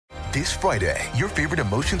This Friday, your favorite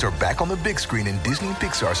emotions are back on the big screen in Disney and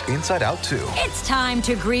Pixar's Inside Out 2. It's time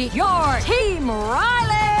to greet your Team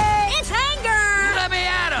Riley. It's anger. Let me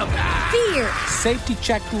at him. Fear. Safety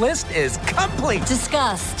checklist is complete.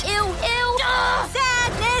 Disgust. Ew.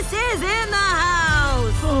 Sadness is in the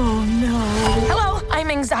house. Oh, no. Hello, I'm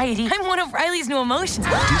anxiety. I'm one of Riley's new emotions.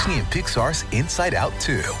 Disney and Pixar's Inside Out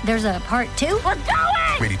 2. There's a part 2? We're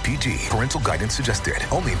going! Rated PG. Parental guidance suggested.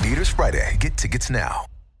 Only in theaters Friday. Get tickets now.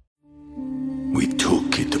 We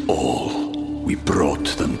took it all. We brought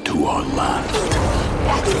them to our land.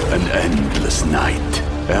 An endless night,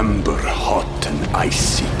 ember hot and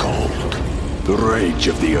icy cold. The rage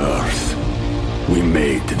of the earth. We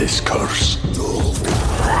made this curse.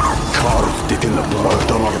 Carved it in the blood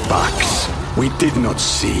on our backs. We did not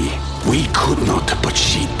see. We could not, but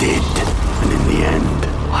she did. And in the end...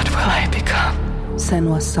 What will I become?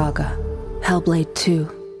 Senua's Saga. Hellblade 2.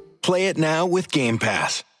 Play it now with Game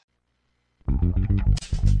Pass.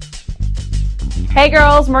 Hey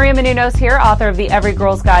girls, Maria Menounos here, author of the Every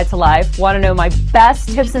Girl's Guide to Life. Want to know my best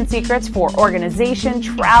tips and secrets for organization,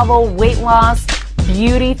 travel, weight loss,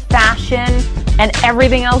 beauty, fashion, and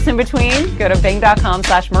everything else in between? Go to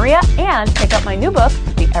bing.com/Maria and pick up my new book,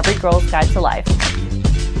 The Every Girl's Guide to Life.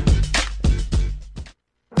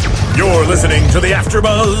 You're listening to the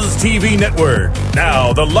AfterBuzz TV Network,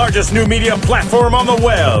 now the largest new media platform on the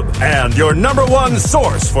web, and your number one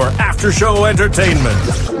source for after-show entertainment.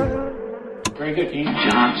 Very good, Dean.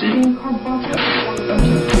 Johnson.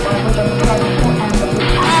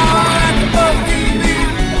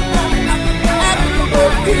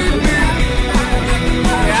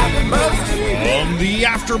 From the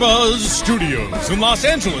AfterBuzz Studios in Los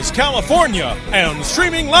Angeles, California, and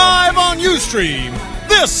streaming live on Ustream,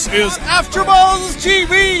 this is AfterBuzz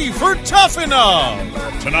TV for Tough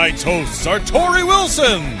Enough. Tonight's hosts are Tori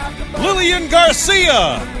Wilson, Lillian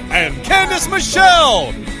Garcia, and Candice Michelle,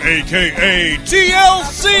 a.k.a.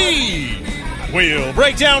 TLC. We'll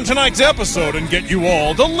break down tonight's episode and get you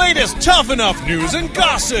all the latest Tough Enough news and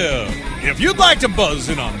gossip. If you'd like to buzz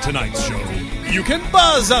in on tonight's show, you can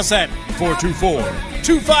buzz us at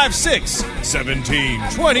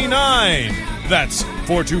 424-256-1729. That's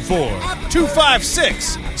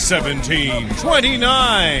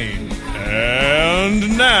 424-256-1729.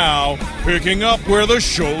 And now, picking up where the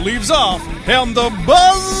show leaves off, and the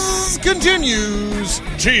buzz continues,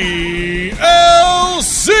 TLC!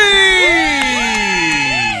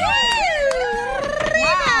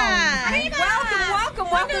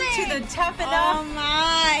 Welcome to the Tough Enough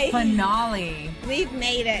finale. We've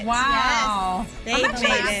made it. Wow. Yes. They've I'm actually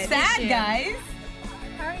made it. sad, guys.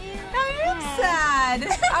 How are you? I am sad.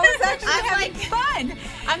 I was actually having fun.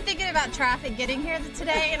 I'm thinking about traffic getting here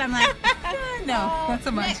today, and I'm like, no, not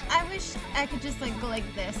so much. Nick, I wish I could just go like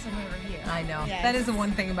this and we were here. I know. Yes. That is the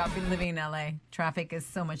one thing about living in LA. Traffic is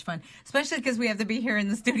so much fun, especially because we have to be here in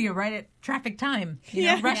the studio right at traffic time,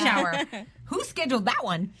 rush hour. Who scheduled that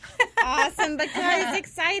one? Awesome, because it's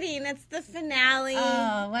exciting. It's the finale.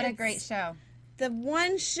 Oh, what a great show. The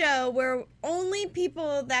one show where only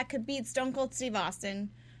people that could beat Stone Cold Steve Austin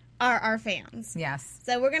are our fans. Yes.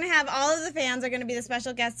 So we're going to have all of the fans are going to be the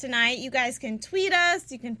special guests tonight. You guys can tweet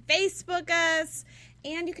us, you can Facebook us,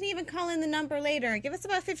 and you can even call in the number later. Give us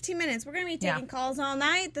about 15 minutes. We're going to be taking calls all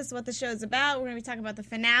night. This is what the show's about. We're going to be talking about the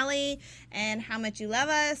finale and how much you love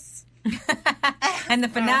us. And the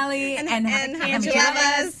finale and how much you love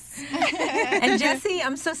us. And Jesse,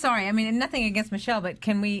 I'm so sorry. I mean, nothing against Michelle, but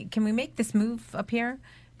can we make this move up here?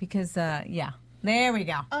 Because there we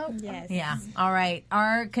go. Oh yes. Yeah. All right.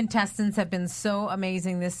 Our contestants have been so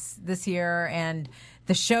amazing this year, and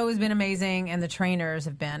the show has been amazing, and the trainers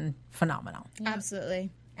have been phenomenal. Absolutely.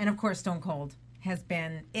 And of course, Stone Cold has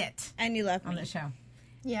been it. And you love on me. the show.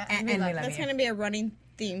 Yeah, and we love that's you. going to be a running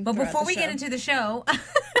theme. But before we get into the show,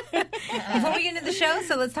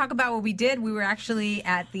 so let's talk about what we did. We were actually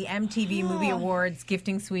at the MTV Movie Awards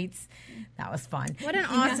gifting suites. That was fun. What an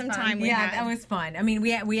awesome time we had. Yeah, that was fun. I mean,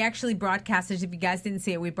 we actually broadcasted. If you guys didn't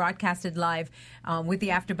see it, we broadcasted live with the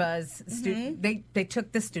AfterBuzz. They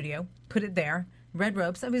took the studio, put it there, red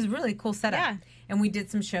ropes. It was a really cool setup. Yeah. And we did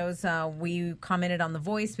some shows. We commented on The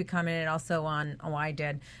Voice. We commented also on,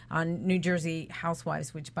 on New Jersey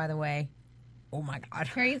Housewives, which, by the way, oh my God.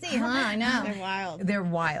 Crazy, huh? I know. They're wild. They're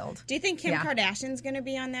wild. Do you think Kim Kardashian's going to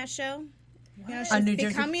be on that show? You know, On she's New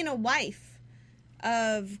Jersey? becoming a wife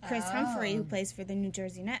of Chris Humphrey, who plays for the New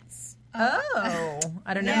Jersey Nets. Oh,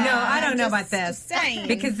 I don't know. Yeah, No, I don't know just- about this. just saying.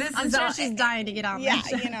 Because this I'm is sure all, she's dying to get on Yeah,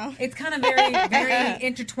 that. You know. It's kind of very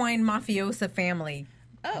intertwined mafiosa family.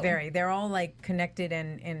 Oh. They're all like connected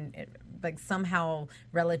and like somehow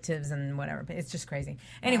relatives and whatever. It's just crazy.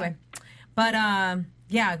 Anyway, but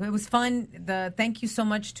Yeah, it was fun. Thank you so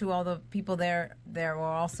much to all the people there. There were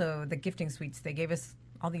also the gifting suites. They gave us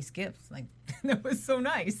all these gifts. Like, that was so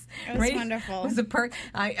nice. It was wonderful. It was a perk.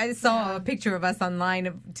 I saw a picture of us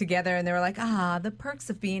online together, and they were like, the perks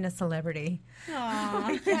of being a celebrity.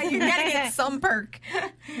 Aww. Yeah, you got to get some perk.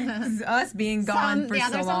 Us being gone for so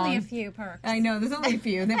long. There's only a few perks. I know, there's only a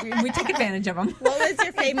few. We took advantage of them. What was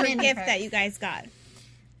your favorite gift that you guys got?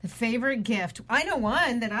 The favorite gift. I know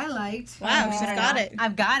one that I liked. Wow, she's got it.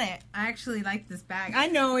 I've got it. I actually like this bag. I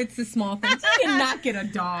know it's a small thing. You did not get a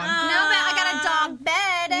dog. No, but I got a dog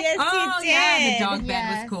bed. Yes, you did. Yeah, the dog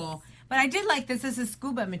bed was cool. But I did like this. This is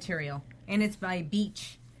scuba material, and it's by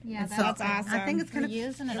Beach. Yeah, that's awesome. I think it's kind of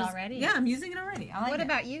using it already. Yeah, I'm using it already. I like What it.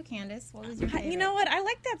 about you, Candace? What was your favorite? You know what? I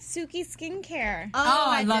like that Suki skincare. Oh,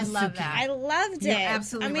 I love Suki. that. I loved You're it.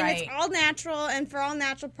 absolutely I mean, right. it's all natural, and for all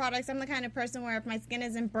natural products, I'm the kind of person where if my skin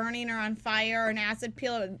isn't burning or on fire or an acid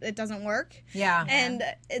peel, it doesn't work. Yeah. And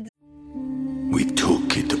We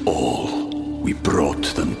took it all. We brought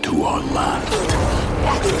them to our land.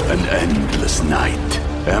 An endless night,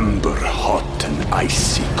 ember hot and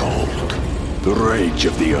icy cold. The rage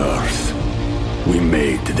of the earth. We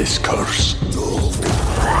made this curse.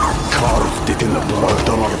 Carved it in the blood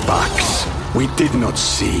on our backs. We did not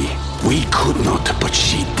see. We could not, but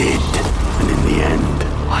she did. And in the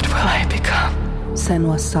end, what will I become?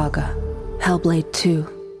 Senua's Saga. Hellblade 2.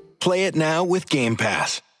 Play it now with Game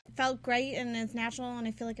Pass. felt great and it's natural, and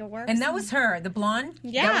I feel like it works. And that was her, the blonde?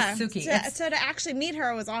 Yeah. That was Suki. So to actually meet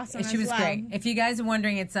her was awesome. She was great. If you guys are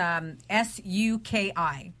wondering, it's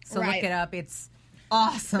SUKI. So Right. look it up. It's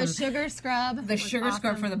awesome. The sugar scrub. The sugar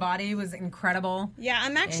scrub for the body was incredible. Yeah,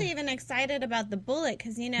 I'm actually even excited about the bullet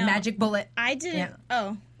because, you know. Magic bullet. I didn't. Yeah.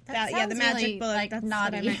 Oh. Yeah, the magic really, bullet. like, That's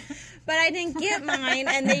naughty. what I meant. But I didn't get mine,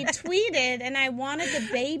 and they tweeted, and I wanted the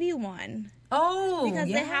baby one. Oh,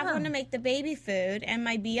 because they have one to make the baby food, and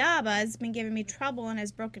my Biaba has been giving me trouble and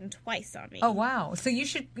has broken twice on me. Oh, wow. So you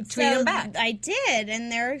should tweet them back. I did,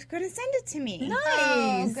 and they're going to send it to me. Nice.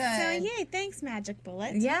 Oh, good. So, yay, thanks, Magic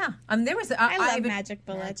Bullet. Yeah. There was. I love Magic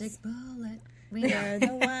Bullets. Magic bullet. You're the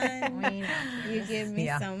one. We know. You give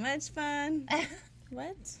me so much fun.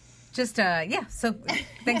 What? Just, yeah. So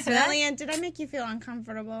thanks for that. Lillian, did I make you feel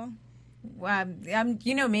uncomfortable?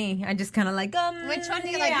 You know me. I just kind of like, Which one do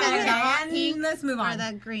you like better, the hot pink let's move on.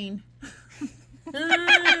 or the green?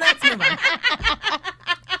 Let's move on.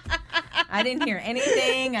 I didn't hear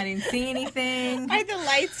anything. I didn't see anything. Are the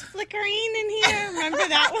lights flickering in here? Remember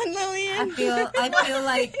that one, Lillian? I feel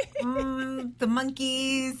like the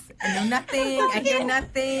monkeys. I know nothing. I hear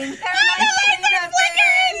nothing.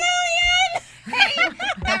 Hey,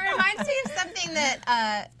 that reminds me of something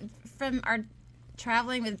that from our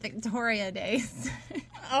traveling with Victoria days.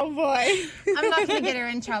 Oh boy. I'm not going to get her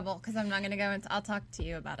in trouble because I'm not going to go into. I'll talk to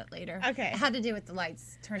you about it later. Okay. It had to do with the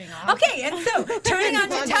lights turning off. Okay, and so turning on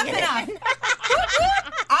to Tough Enough.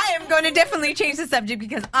 I am going to definitely change the subject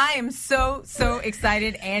because I am so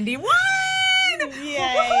excited. Andy won! Yay.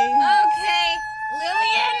 Okay.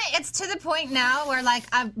 Lillian, it's to the point now where, like,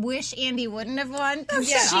 I wish Andy wouldn't have won. Yeah.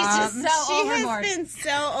 She's just so overboard. She has been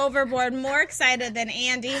so overboard, more excited than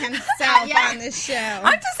Andy himself on this show.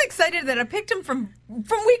 I'm just excited that I picked him from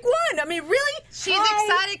week one. I mean, really? She's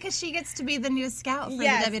excited because she gets to be the new scout for the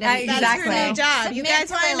WWE. That's Exactly. her new job. You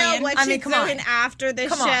guys want to know what she's doing after the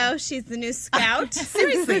show? She's the new scout.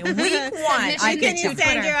 Seriously, week one. Can you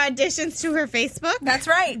send your auditions to her Facebook? That's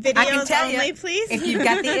right. Videos I can tell only, you, please. if you've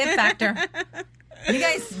got the it factor. You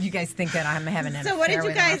guys think that I'm having an So what affair did you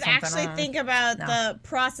with him or guys something? actually think about the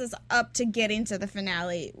process up to getting to the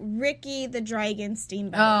finale? Ricky the Dragon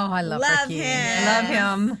Steamboat. Oh, I love Ricky. him. Love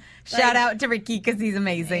him. Shout out to Ricky because he's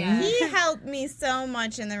amazing. Yeah. He helped me so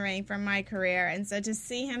much in the ring for my career, and so to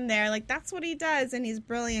see him there, like that's what he does, and he's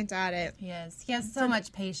brilliant at it. He is. He has so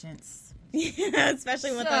much patience. Yeah,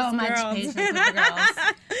 especially with so us much girls. patience with the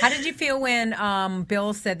girls. How did you feel when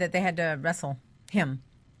Bill said that they had to wrestle him?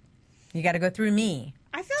 You got to go through me.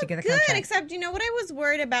 I felt to get a good, contract. except, you know, what I was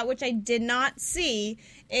worried about, which I did not see,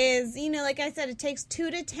 is, you know, like I said, it takes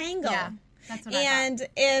two to tango. Yeah, that's what and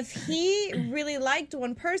if he really liked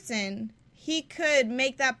one person, he could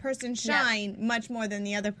make that person shine much more than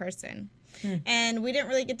the other person. And we didn't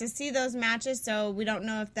really get to see those matches, so we don't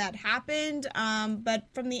know if that happened. But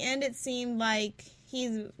from the end, it seemed like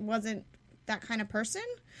he wasn't that kind of person.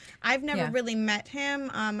 I've never really met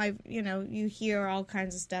him. You hear all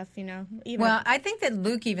kinds of stuff, you know. Well, I think that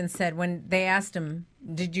Luke even said when they asked him,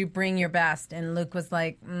 did you bring your best? And Luke was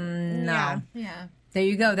like, no. Yeah. There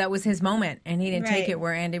you go. That was his moment. And he didn't take Right. it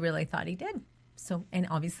where Andy really thought he did. So, and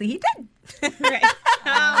obviously he did. Right.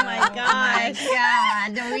 Oh my gosh.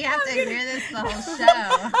 God, do we have to hear this the whole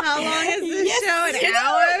show? How long is this show? An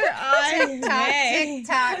hour?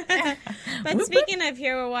 TikTok. But speaking of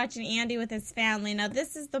here, we're watching Andy with his family. Now,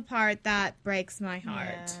 this is the part that breaks my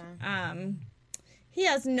heart. Yeah. He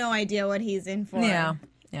has no idea what he's in for. Yeah.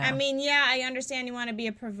 I mean, yeah, I understand you want to be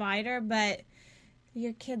a provider, but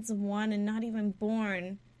your kid's 1 and not even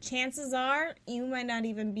born. Chances are you might not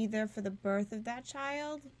even be there for the birth of that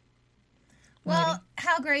child. Well,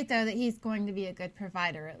 how great, though, that he's going to be a good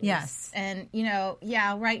provider at least. Yes. And,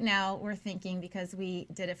 right now we're thinking, because we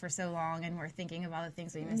did it for so long and we're thinking of all the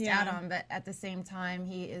things we missed out on, but at the same time,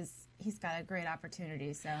 he's got a great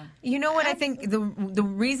opportunity. So you know what I think? The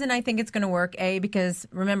reason I think it's going to work, because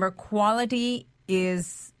remember, quality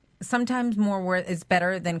is sometimes is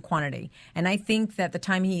better than quantity. And I think that the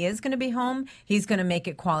time he is going to be home, he's going to make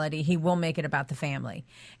it quality. He will make it about the family.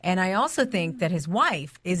 And I also think that his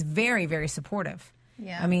wife is very, very supportive.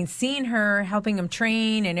 Yeah. I mean, seeing her, helping him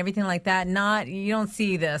train and everything like that, you don't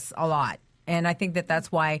see this a lot. And I think that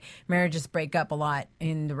that's why marriages break up a lot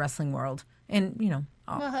in the wrestling world and,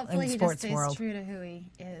 hopefully in the he sports just stays world. true to who he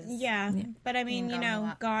is. Yeah. But I mean,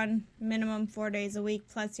 gone minimum 4 days a week,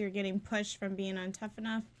 plus you're getting pushed from being on Tough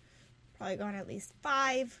Enough. Probably gone at least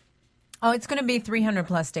 5. Oh, it's going to be 300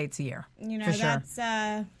 plus dates a year. For sure. That's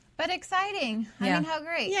but exciting. I mean, how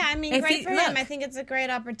great. Yeah, I mean, great for him. I think it's a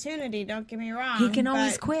great opportunity. Don't get me wrong. He can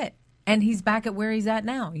always quit. And he's back at where he's at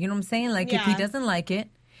now. You know what I'm saying? Like, if he doesn't like it,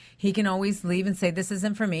 he can always leave and say, this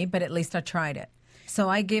isn't for me, but at least I tried it. So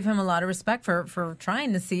I give him a lot of respect for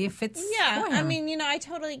trying to see if it's for him. I mean, I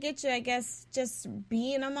totally get you. I guess just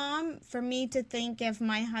being a mom, for me to think if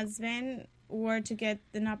my husband were to get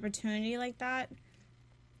an opportunity like that,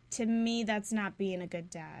 to me, that's not being a good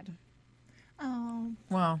dad. Oh.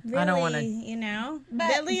 Well, really, I don't want to.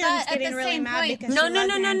 But Lillian's getting really mad because No. she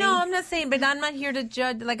loves Andy. I'm not saying, but I'm not here to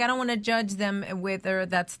judge. Like, I don't want to judge them whether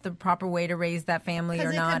that's the proper way to raise that family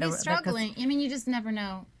or not. Because it could be struggling. I mean, you just never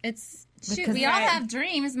know. Because we all have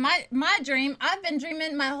dreams. My dream, I've been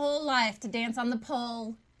dreaming my whole life to dance on the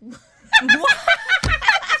pole.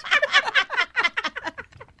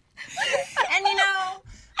 And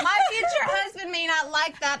my future husband may not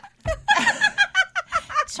like that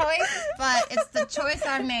choice, but it's the choice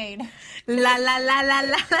I made. La la la la la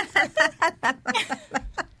la la.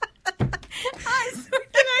 Can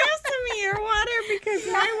I have some of your water, because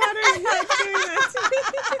my water is not doing that to me.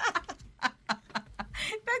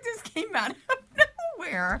 That just came out of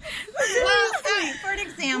nowhere. Well, for an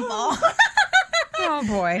example. Oh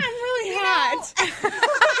boy. I'm really hot.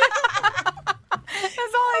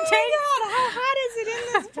 That's all it takes. Oh my God, how hot is it in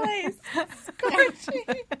this place?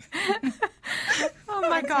 Oh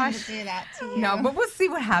my gosh. To do that to you. No, but we'll see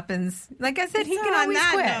what happens. Like I said, he can always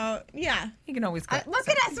quit. He can always quit. Look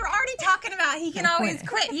at us. We're already talking about he can always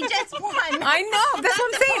quit. He just won. I know. That's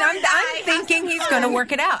what I'm saying. I'm thinking he's going to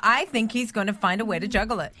work it out. I think he's going to find a way to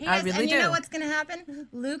juggle it. I really do. And you know what's going to happen?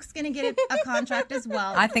 Luke's going to get a contract as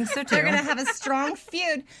well. I think so too. They're going to have a strong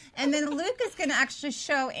feud. And then Luke is going to actually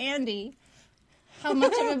show Andy how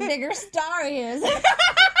much of a bigger star he is. You're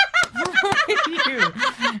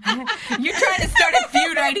trying to start a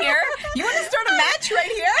feud right here? You want to start a match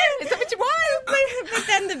right here? Is that what you want? But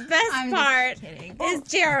then the best part is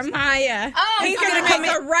Jeremiah. Oh, he's going to come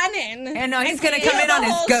in running. And no, he's going to come in on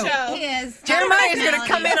his goat. Show. He is. Jeremiah's going to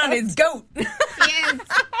come in on his goat. He is.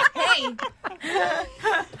 Hey.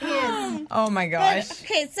 He is. Oh my gosh. But,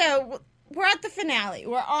 okay, so we're at the finale.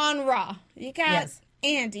 We're on Raw. You got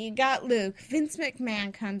Andy, you got Luke. Vince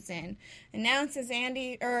McMahon comes in, announces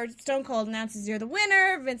Stone Cold announces you're the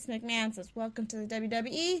winner. Vince McMahon says, welcome to the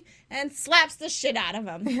WWE, and slaps the shit out of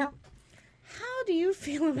him. Yeah. How do you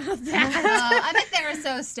feel about that? I bet they were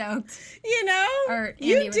so stoked. Or Andy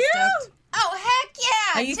you was do? Stoked. Oh, heck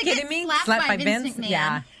yeah. Are you kidding me? Slapped by Vince McMahon.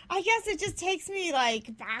 Yeah. I guess it just takes me,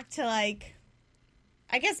 back to,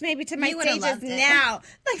 I guess maybe to my You would've stages loved it. now.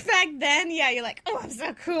 Like back then, you're like, oh, I'm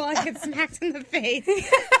so cool. I get smacked in the face. But now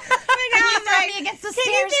you I'm throw like, me against the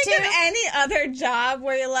can you stairs, think of too? any other job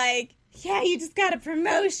where you're like, yeah, you just got a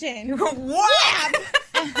promotion. What?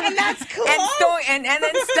 And that's cool. And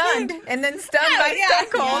then stunned by Stone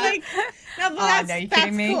Cold. No, but no, you that's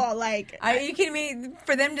kidding me? cool. Are you kidding me?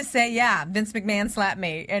 For them to say, yeah, Vince McMahon slapped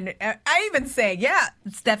me. And I even say, yeah,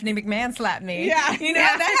 Stephanie McMahon slapped me. Yeah.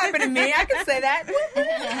 That happened to me. I can say that.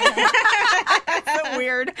 So so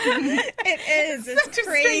weird. It is. It's such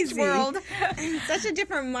crazy. A strange world. Such a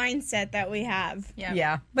different mindset that we have.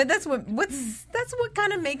 Yeah. But that's what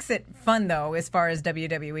kind of makes it fun, though, as far as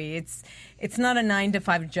WWE. It's not a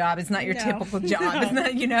 9-to-5 job. It's not your typical job. No. It's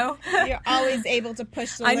not, You're always able to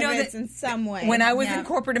push the limits in some way. When I was in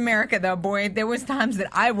corporate America, though, boy, there was times that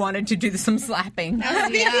I wanted to do some slapping. Now,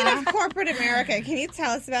 speaking of corporate America, can you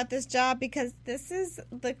tell us about this job? Because this is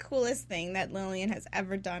the coolest thing that Lillian has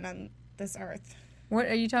ever done on this earth. What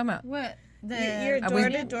are you talking about? What? Your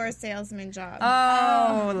door-to-door salesman job.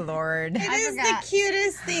 Oh, Lord. It is the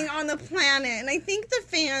cutest thing on the planet, and I think the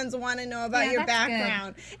fans want to know about your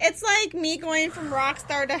background. Good. It's like me going from rock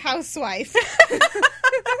star to housewife.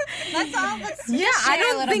 Let's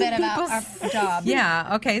share a little bit about our job.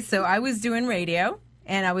 Yeah, okay, so I was doing radio.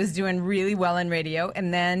 And I was doing really well in radio,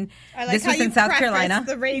 and then this was in South Carolina.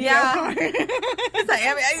 The radio part. It's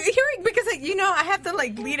like, because I have to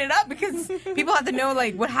lead it up because people have to know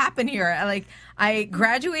what happened here. I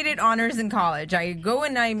graduated honors in college. I go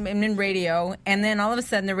and I'm in radio, and then all of a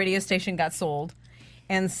sudden the radio station got sold,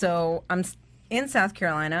 and so I'm in South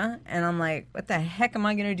Carolina, and I'm like, what the heck am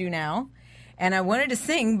I going to do now? And I wanted to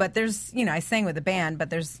sing, but there's, I sang with a band,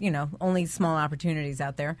 but there's, only small opportunities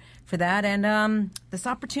out there for that. And this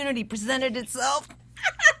opportunity presented itself.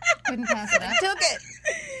 Couldn't pass it up. I took it.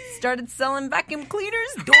 Started selling vacuum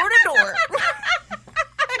cleaners door to door.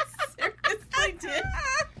 I seriously did.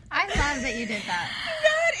 I love that you did that.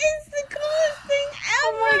 That is the coolest thing ever.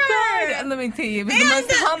 Oh my God. Let me tell you, it was the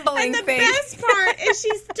most humbling thing. And the best part is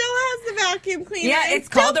she still has the vacuum cleaner. Yeah, it's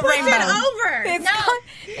called a rainbow. It's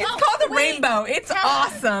called a rainbow. It's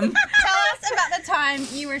awesome. Tell us about the time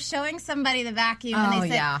you were showing somebody the vacuum and they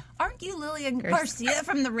said, "Aren't you Lillian Garcia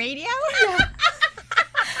from the radio?" Yeah.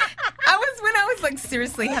 when I was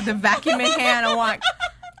seriously have the vacuum in hand, I want,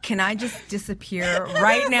 can I just disappear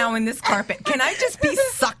right now in this carpet? Can I just be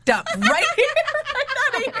sucked up right here? Right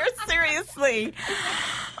out of here, seriously.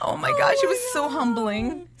 Oh my gosh, it was so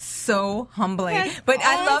humbling. So humbling. But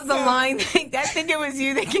I love the line. I think it was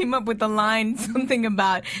you that came up with the line, something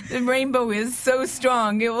about the rainbow is so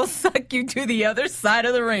strong, it will suck you to the other side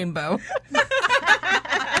of the rainbow.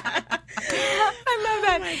 I love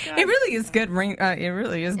that. It really is good. It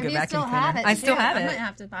really is good vacuum cleaner. I still have it. I might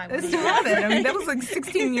have to buy one. I still have it. I mean, that was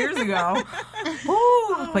 16 years ago.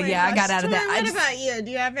 But yeah, I got out of that. What about you? Do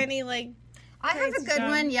you have any I have a good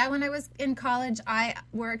one. Yeah, when I was in college, I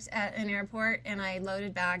worked at an airport and I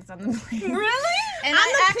loaded bags on the plane. Really? And on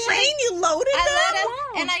the plane, you loaded them?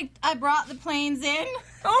 And I brought the planes in.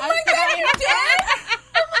 Oh my God, you did?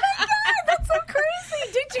 Oh my God, that's so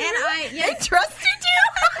crazy. Did you? And they trusted you?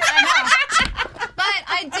 I know. But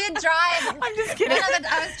I did drive. I'm just kidding.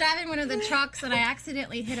 I was driving one of the trucks and I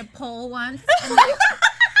accidentally hit a pole once. And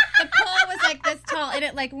the pole was this tall and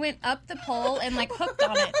it went up the pole and hooked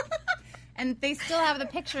on it. And they still have the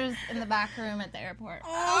pictures in the back room at the airport.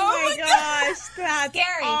 Oh my gosh, that's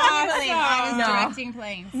scary. Awesome. Can you believe I was directing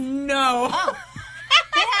planes? No. Oh.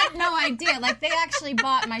 They had no idea. They actually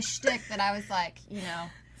bought my shtick that I was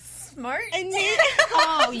smart. And you,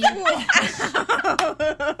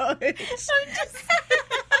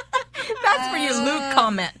 That's for your Luke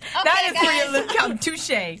comment. Okay, that is guys. for your Luke comment.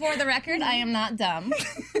 Touche. For the record, I am not dumb.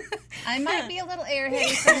 I might be a little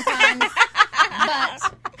airheady sometimes, but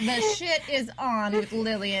the shit is on with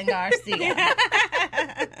Lillian Garcia.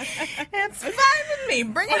 That's fine with me.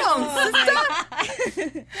 Bring it on,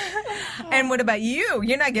 sister. And what about you?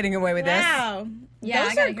 You're not getting away with this. Wow. Yeah,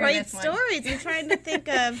 those are great stories. I'm trying to think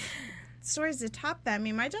of stories to top that. I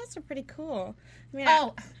mean, my jobs are pretty cool. I mean,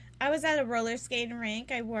 I was at a roller skating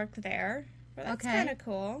rink. I worked there. That's kind of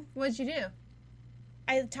cool. What'd you do?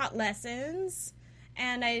 I taught lessons.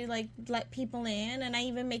 And I let people in, and I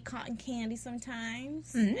even make cotton candy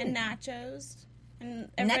sometimes, and nachos. And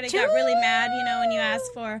everybody got really mad, when you ask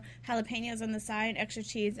for jalapenos on the side, extra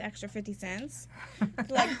cheese, extra 50 cents.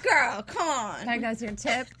 Girl, come on. There goes your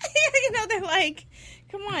tip. They're like,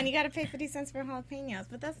 come on, you got to pay 50 cents for jalapenos,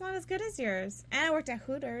 but that's not as good as yours. And I worked at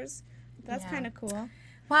Hooters. That's kind of cool.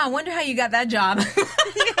 Wow, I wonder how you got that job. I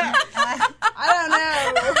don't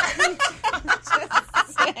know.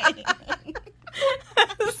 Just saying.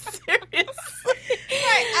 Seriously.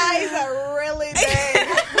 My eyes are really big.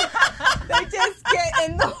 They just get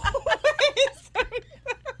in the way.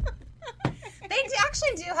 They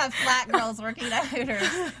actually do have flat girls working at Hooters.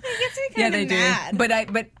 It gets me kind of mad. But I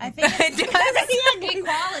think it's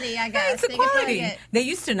equality, I guess. It's equality. They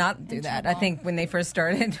used to not do that. I think when they first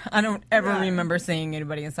started, I don't ever remember seeing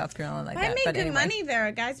anybody in South Carolina like that. I made good money there.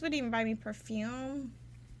 Guys would even buy me perfume.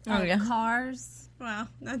 Oh, yeah. Cars. Well,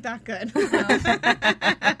 not that good.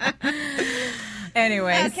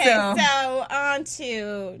 Anyway, so on to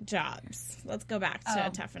Let's go back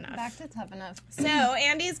to Tough Enough. Back to Tough Enough. So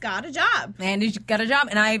Andy's got a job. Andy's got a job,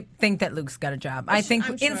 and I think that Luke's got a job. I think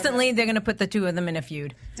I'm sure instantly they're going to put the two of them in a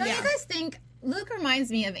feud. Don't you guys think Luke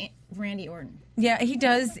reminds me of Randy Orton? Yeah, he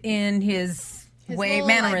does in his way, whole,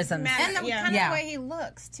 mannerisms. And the kind of the way he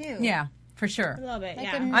looks, too. Yeah, for sure. A little bit, like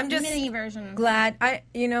yeah. I'm just mini version. glad.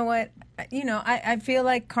 You know what? I feel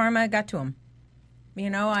like karma got to him. You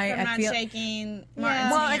know, I feel shaking.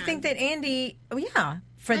 Well, I think that Andy.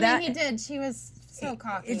 For that he did. She was so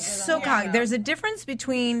cocky. It's so cocky. There's a difference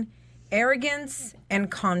between arrogance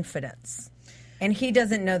and confidence. And he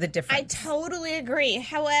doesn't know the difference. I totally agree.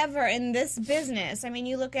 However, in this business, I mean,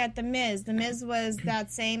 you look at The Miz. The Miz was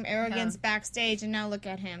that same arrogance backstage, and now look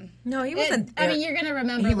at him. No, he wasn't. I mean, you're going to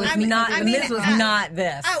remember. He was not. The Miz was not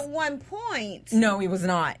this. At one point. No, he was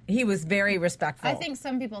not. He was very respectful. I think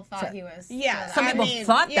some people thought he was. Yeah. Some people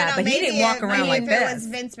thought that, but he didn't walk around like this. If it was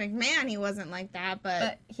Vince McMahon, he wasn't like that,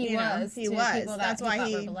 but he was. He was. People That's why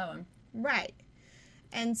he. were below him. Right.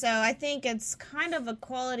 And so I think it's kind of a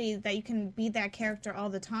quality that you can be that character all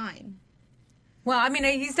the time. Well, I mean,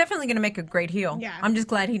 he's definitely going to make a great heel. Yeah. I'm just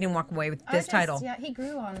glad he didn't walk away with this title. Yeah, he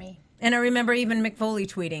grew on me. And I remember even Mick Foley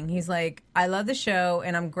tweeting, he's like, I love the show,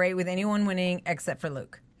 and I'm great with anyone winning except for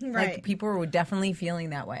Luke. Right. Like, people were definitely feeling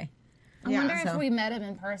that way. I wonder if we met him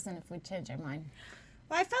in person, if we'd change our mind.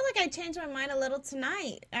 Well, I felt like I changed my mind a little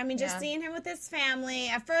tonight. I mean, just seeing him with his family.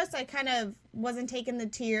 At first, I kind of wasn't taking the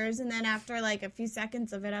tears. And then after, like, a few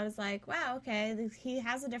seconds of it, I was like, wow, okay, he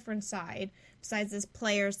has a different side besides this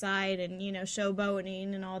player side and,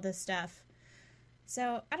 showboating and all this stuff.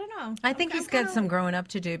 So, I don't know. I think he's got some growing up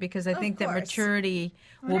to do because I think that maturity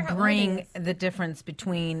will bring the difference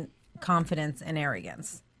between confidence and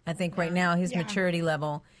arrogance. I think right now his maturity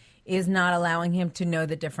level is not allowing him to know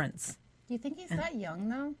the difference. Do you think he's that young,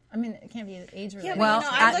 though? I mean, it can't be age related. Yeah, well,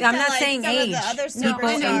 I'm not saying age. People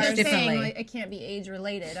age differently. It can't be age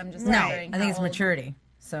related. I'm just wondering. I think it's maturity.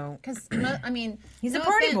 So, because I mean, he's a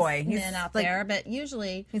party boy. He's men out there, but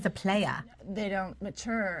usually he's a player. They don't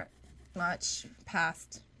mature much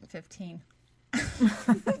past 15.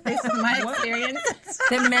 Based on my experience,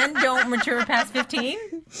 the men don't mature past 15.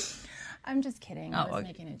 I'm just kidding. I was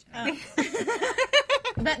making a joke.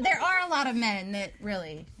 But there are a lot of men that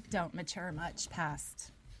really don't mature much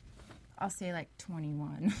past, I'll say, like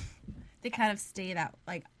 21. They kind of stay that,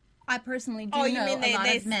 like, I personally do know a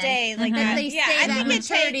lot of men. Stay like that. They stay at that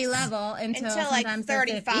maturity level until like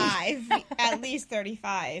 35, at least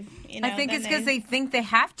 35. I think it's because they think they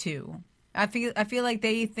have to. I feel like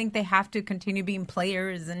they think they have to continue being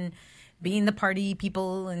players and being the party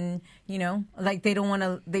people, and like they don't want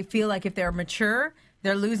to. They feel like if they're mature,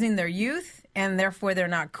 they're losing their youth, and therefore they're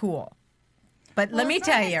not cool. But let me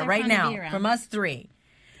tell you right now, from us three,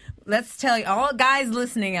 let's tell you, all guys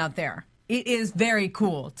listening out there, it is very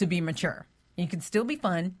cool to be mature. You can still be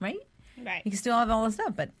fun, right? Right. You can still have all this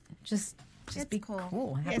stuff, but just be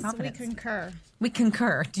cool. Have yes, confidence. We concur. We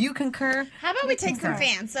concur. Do you concur? How about we take some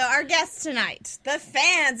fans? So our guests tonight, the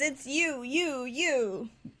fans, it's you,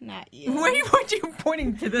 not you. What are you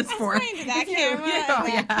pointing to this for? Pointing to that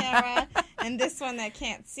camera, camera, and this one that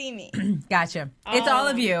can't see me. Gotcha. It's all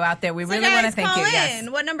of you out there. We really want to thank you. Yes.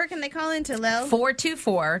 What number can they call into, Lil?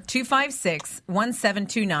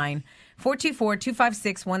 424-256-1729.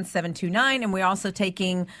 424-256-1729. And we're also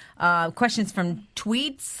taking questions from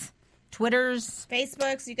tweets, Twitters,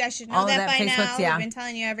 Facebooks. You guys should know that by now. Yeah. We've been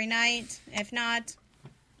telling you every night. If not,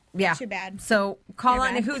 too bad. So call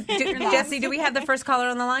on. Jesse, do we have the first caller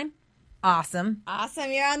on the line? Awesome.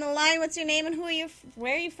 Awesome. You're on the line. What's your name and where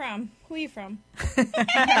are you from? Who are you from?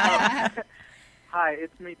 Hi,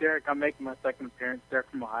 it's me, Derek. I'm making my second appearance.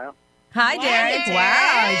 Derek from Ohio. Hi, Derek.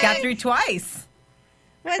 Wow, you got through twice.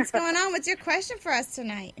 What's going on? What's your question for us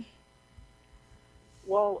tonight?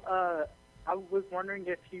 Well, I was wondering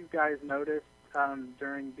if you guys noticed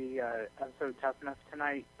during the episode Tough Enough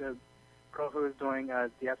tonight, the girl who was doing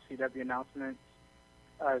the FCW announcements,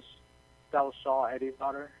 Stella Shaw, Eddie's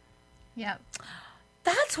daughter. Yep.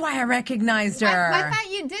 That's why I recognized her. I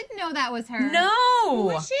thought you did know that was her. No. Who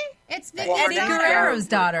is she? It's Eddie Guerrero's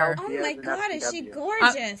daughter. Oh my God, is she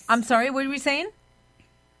gorgeous? I'm sorry, what were you saying?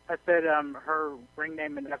 I said her ring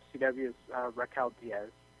name in FCW is Raquel Diaz.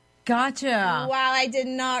 Gotcha. Wow, I did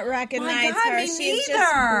not recognize her. She's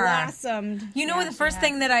just blossomed. You know, the first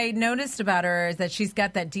thing that I noticed about her is that she's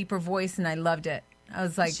got that deeper voice, and I loved it. I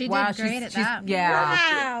was like, wow, did great at that. Yeah.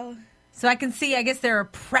 Wow. So I can see, I guess they're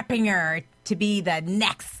prepping her to be the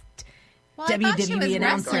next WWE I thought she was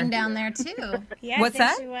announcer. Wrestling down there, too. Yeah, What's I think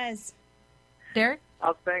that? she was. Derek? I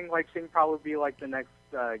was saying, like, she can probably be, like, the next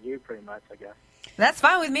you, pretty much, I guess. That's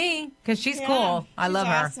fine with me, because she's cool. I love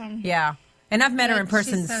her. Awesome. Yeah. And I've met her in She's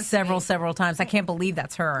person so several times. I can't believe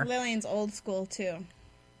that's her. Lillian's old school, too.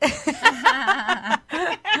 Because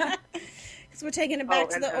we're taking it back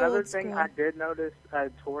to the another old thing school. I did notice,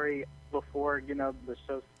 Tori, before the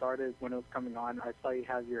show started, when it was coming on, I saw you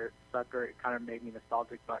have your sucker. It kind of made me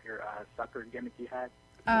nostalgic about your sucker gimmick you had.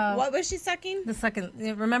 What was she sucking? The second,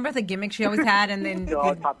 remember the gimmick she always had, and then The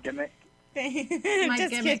all-top gimmick. My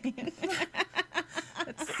Just gimmick. kidding.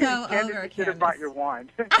 It's so Candace, over. you should have brought your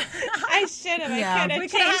wand. I should have. Yeah. I could We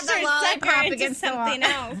have could have changed had her the sucker lollipop into against the something wall.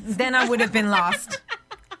 else. then I would have been lost.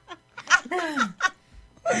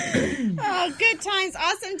 Oh, good times.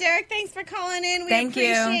 Awesome, Derek. Thanks for calling in. We Thank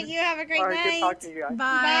you. appreciate you. Have a great All right, night. good talking to you guys.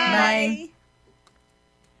 Bye.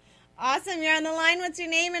 Awesome. You're on the line. What's your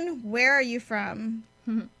name and where are you from?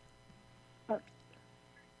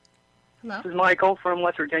 Hello? This is Michael from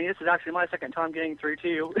West Virginia. This is actually my second time getting through to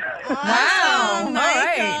you. Wow, all Michael.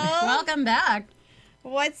 right. Welcome back.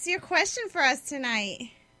 What's your question for us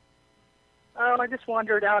tonight? I just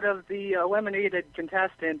wondered, out of the eliminated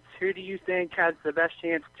contestants, who do you think has the best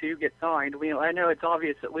chance to get signed? I know it's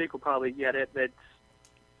obvious that Luke will probably get it, but...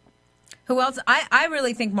 Who else? I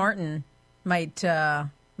really think Martin might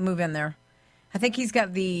move in there. I think he's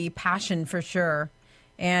got the passion for sure.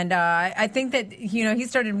 And I think that, he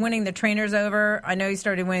started winning the trainers over. I know he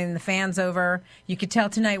started winning the fans over. You could tell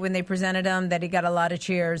tonight when they presented him that he got a lot of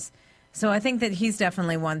cheers. So I think that he's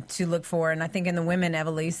definitely one to look for. And I think in the women,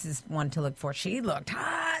 Evelise is one to look for. She looked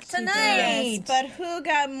hot tonight. Yes, but who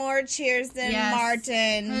got more cheers than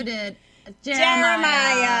Martin? Who did?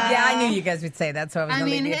 Jeremiah. Yeah, I knew you guys would say that, so I was going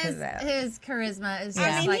to leave you to his that. his charisma is. I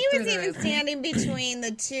Just mean, like he was through the even roof. standing between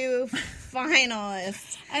the two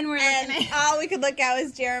finalists. And we're and looking at all we could look at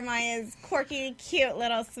was Jeremiah's quirky, cute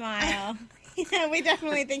little smile. Yeah, we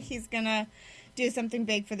definitely think he's going to do something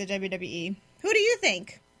big for the WWE. Who do you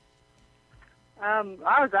think?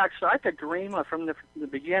 I picked Rima from the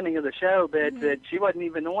beginning of the show, but she wasn't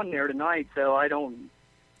even on there tonight, so I don't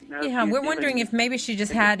know. Yeah, we're wondering if maybe she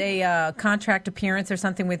just had a contract appearance or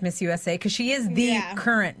something with Miss USA, because she is the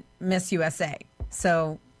current Miss USA.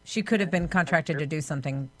 So she could have been contracted to do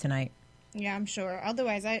something tonight. Yeah, I'm sure.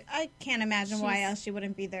 Otherwise, I can't imagine why else she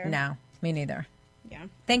wouldn't be there. No, me neither. Yeah.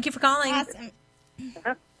 Thank you for calling. Awesome.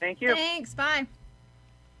 Thank you. Thanks. Bye.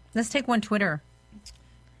 Let's take one Twitter.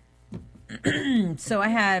 So I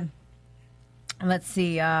had, let's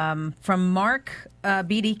see, from Mark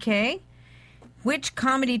BDK. Which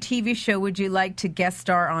comedy TV show would you like to guest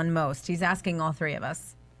star on most? He's asking all three of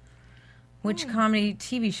us. Which comedy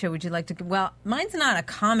TV show would you like to... Well, mine's not a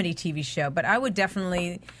comedy TV show, but I would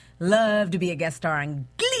definitely love to be a guest star on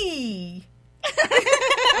Glee.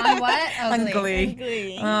 On what? Oh, On Glee.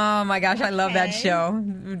 Glee. Oh, my gosh, I love that show.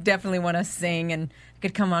 Definitely want to sing, and I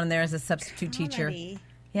could come on there as a substitute teacher.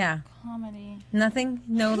 Yeah. Comedy. Nothing?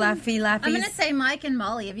 No laughies? I'm going to say Mike and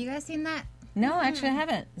Molly. Have you guys seen that? No, actually I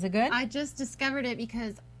haven't. Is it good? I just discovered it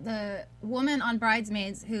because the woman on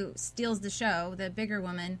Bridesmaids who steals the show, the bigger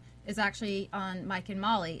woman, is actually on Mike and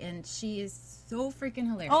Molly, and she is so freaking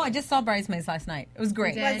hilarious. Oh, I just saw Bridesmaids last night. It was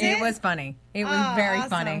great. You did? It was funny. It was very awesome.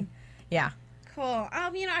 funny. Yeah. Cool. I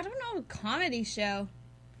don't know a comedy show.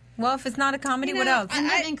 Well, if it's not a comedy, what else? Isn't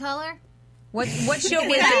it In Color? What show Is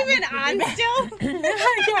was that it? even on still?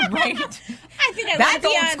 Yeah, right. I think I That's might be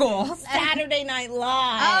old on school. Saturday Night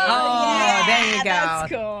Live. Oh, yeah, there you go.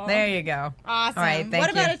 That's cool. There you go. Awesome. All right, thank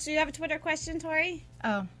what about you. it? Do you have a Twitter question, Tori?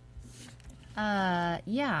 Oh.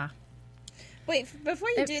 Yeah. Wait, before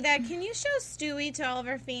you do that, can you show Stewie to all of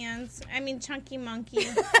our fans? I mean, Chunky Monkey.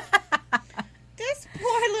 This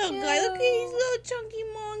poor little guy. Look at his little chunky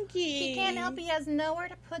monkey. He can't help. He has nowhere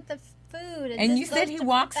to put the food. It And just you said goes he to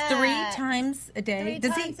walks bed. 3 times a day. 3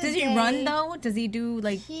 Does times a he day. run though? Does he do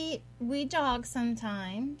like We jog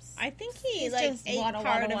sometimes. I think he He's like just ate wada,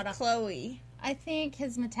 part wada, of wada. Chloe. I think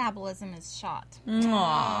his metabolism is shot.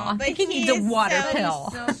 Aw, I But think he needs a is water so, pill.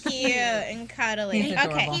 So cute and cuddly. He's okay.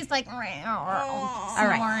 adorable. He's like, All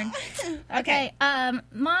right. Okay.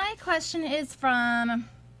 My question is from.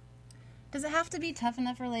 Does it have to be Tough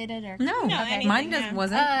Enough related or No, Okay. mine just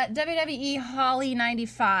wasn't. WWE Holly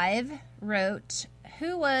 95 wrote,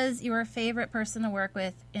 "Who was your favorite person to work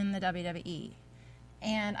with in the WWE?"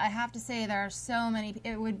 And I have to say there are so many.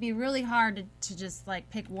 It would be really hard to just like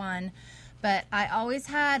pick one. But I always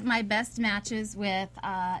had my best matches with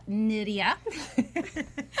Nydia.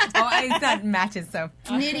 I said matches, so.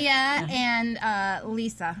 Nydia and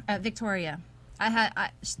Lisa, Victoria.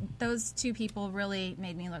 Those two people really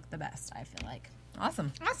made me look the best, I feel like.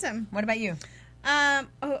 Awesome. Awesome. What about you?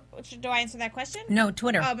 Do I answer that question? No,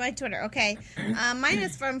 Twitter. Oh, my Twitter. Okay. Mine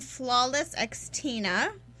is from Flawless X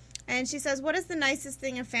Tina. And she says, what is the nicest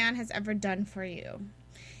thing a fan has ever done for you?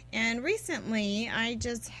 And recently, I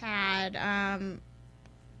just had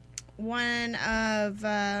one of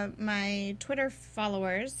my Twitter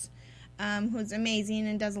followers, who's amazing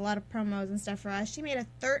and does a lot of promos and stuff for us. She made a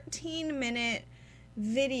 13-minute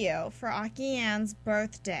video for Aki Ann's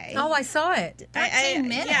birthday. Oh, I saw it. 13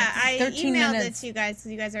 minutes? Yeah, I 13 emailed minutes. it to you guys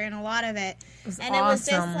because you guys are in a lot of it. It was and it was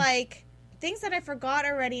just awesome. like things that I forgot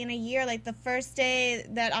already in a year, like the first day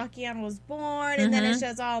that Aki Ann was born, and then it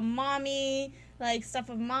shows all mommy, like stuff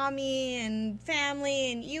of mommy and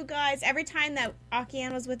family and you guys. Every time that Aki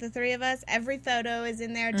Ann was with the three of us, every photo is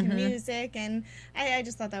in there to music, and I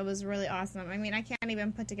just thought that was really awesome. I mean, I can't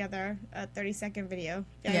even put together a 30-second video.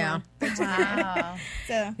 Yeah. Wow.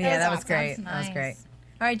 So That was awesome. great. That was great.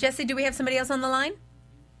 All right, Jesse, do we have somebody else on the line?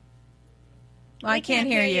 Well, I We can't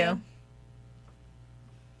hear you.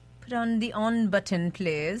 Put on the on button,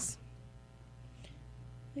 please.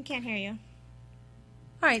 We can't hear you.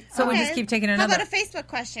 All right, so we just keep taking another. How about a Facebook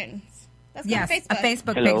question? Let's go Yes, to a Facebook.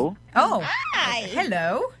 Facebook Hello. page. Oh, Hi.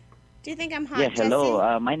 hello. Do you think I'm hot, Yes, hello.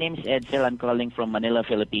 Jesse? My name is Edsel. I'm calling from Manila,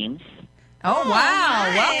 Philippines. Oh, wow.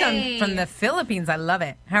 hi. Welcome from the Philippines. I love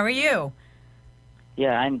it. How are you?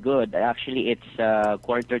 Yeah, I'm good. Actually, it's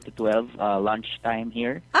 11:45, lunchtime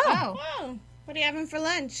here. Oh. What are you having for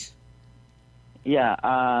lunch? Yeah,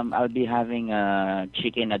 I'll be having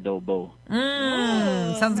chicken adobo.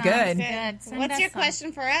 Sounds good. What's your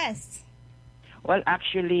question for us? Well,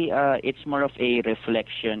 actually, it's more of a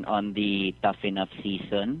reflection on the Tough Enough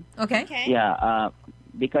season. Okay. Yeah,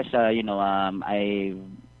 because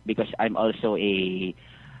because I'm also a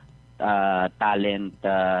talent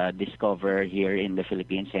discoverer here in the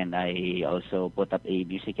Philippines, and I also put up a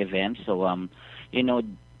music event. So, I'm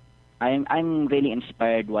really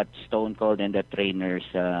inspired what Stone Cold and the trainers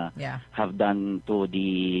have done to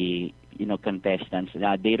the contestants.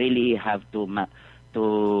 They really have to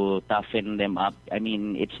toughen them up. I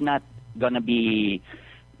mean, it's not gonna be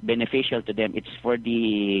beneficial to them. It's for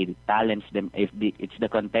the talents it's the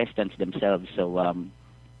contestants themselves. So I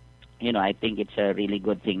think it's a really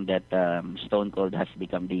good thing that Stone Cold has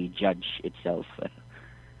become the judge itself.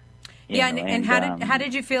 And how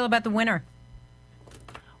did you feel about the winner?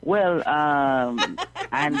 Well,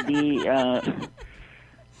 Andy,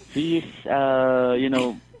 he's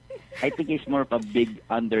I think he's more of a big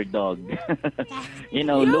underdog.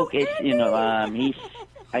 Luke is he's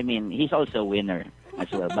also a winner as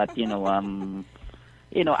well. But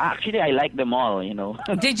actually I like them all.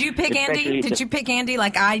 Did you pick Andy? Did you pick Andy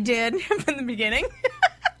like I did from the beginning?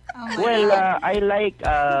 I like.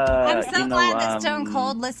 I'm so glad that Stone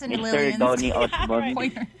Cold listened to Mr. Lillian's Donny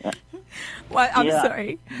Osmond. Well, I'm Yeah,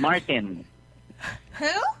 sorry. Martin. Who?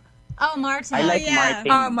 Oh, Martin. I like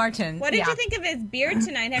Martin. Oh, Martin. What did you think of his beard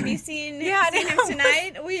tonight? Have you seen him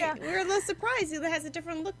tonight? We were a little surprised. He has a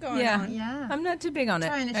different look going on. Yeah. I'm not too big on it,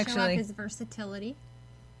 Trying to show actually. off his versatility.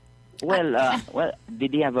 Well,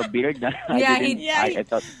 did he have a beard? I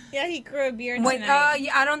thought. Yeah, he grew a beard Wait, tonight.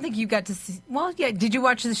 I don't think you got to see. Well, yeah. Did you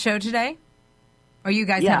watch the show today? Or you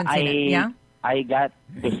guys Yeah, haven't seen it? Yeah. I got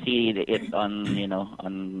to see it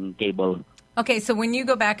on cable. Okay, so when you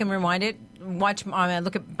go back and rewind it,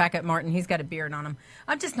 back at Martin. He's got a beard on him.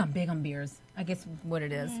 I'm just not big on beards. I guess what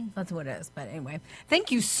it is. That's what it is. But anyway,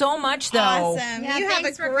 thank you so much, though. Awesome. Yeah, you have a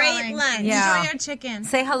thanks for great calling. lunch. Yeah. Enjoy your chicken.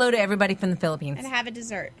 Say hello to everybody from the Philippines. And have a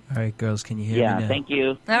dessert. All right, girls, can you hear me Yeah, now? thank you.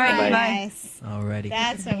 All right, bye. Nice. Alrighty.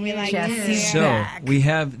 That's what we like to Jesse's hear. So back. we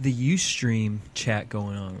have the Ustream chat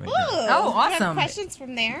going on right now. Oh, You have awesome. questions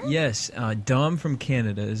from there? Yes, Dom from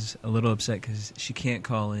Canada is a little upset because she can't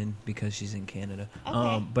call in because she's in Canada.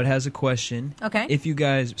 Okay. But has a question. Okay. If you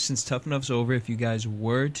guys, since Tough Enough's over, if you guys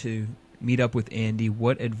were to meet up with Andy,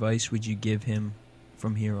 what advice would you give him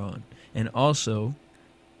from here on? And also,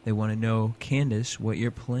 they want to know, Candace, what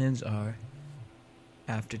your plans are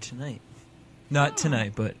after tonight. Not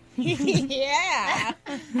tonight, but... Yeah.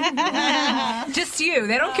 Just you.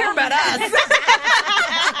 They don't care about us.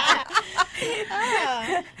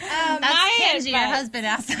 That's Kenji, your husband,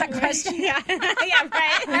 asked that question. Yeah,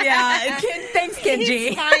 right. Yeah. Thanks, Kenji.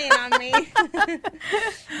 He's spying on me.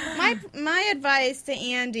 My advice to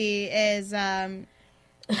Andy is to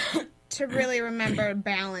really remember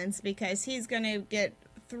balance, because he's going to get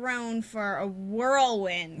thrown for a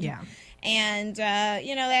whirlwind. Yeah. And,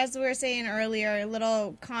 as we were saying earlier, a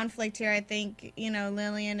little conflict here. I think,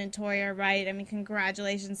 Lillian and Toya are right. I mean,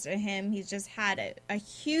 congratulations to him. He's just had a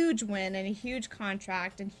huge win and a huge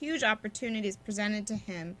contract and huge opportunities presented to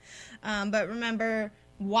him. But remember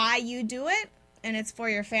why you do it, and it's for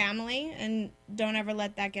your family, and don't ever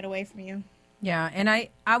let that get away from you. Yeah, and I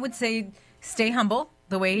would say stay humble.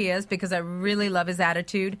 the way he is because I really love his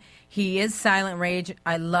attitude. He is Silent Rage.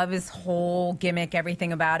 I love his whole gimmick,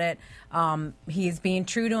 everything about it. He's being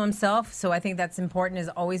true to himself, so I think that's important, is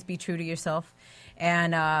always be true to yourself.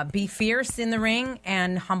 And be fierce in the ring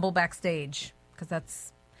and humble backstage,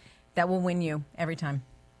 because that will win you every time.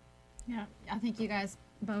 Yeah, I think you guys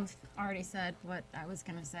both already said what I was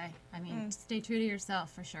going to say. I mean, stay true to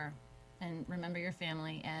yourself for sure. And remember your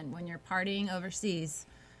family. And when you're partying overseas,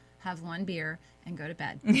 have one beer and go to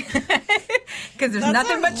bed. Because there's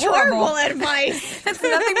nothing but trouble. Horrible advice. That's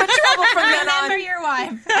nothing but trouble from then on. Remember your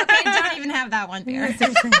wife. Okay, don't even have that one beer.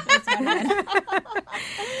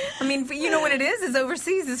 I mean, you know what it is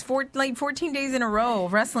overseas is 14 days in a row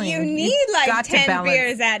of wrestling. You need like 10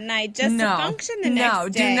 beers at night just to function the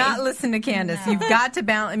next day. No, do not listen to Candace. No. You've got to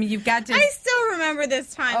balance. I mean, you've got to. I still remember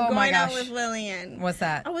this time going out with Lillian. What's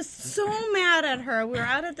that? I was so mad at her. We were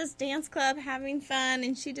out at this dance club having fun,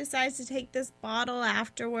 and she decides to take this bottle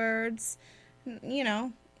afterwards. You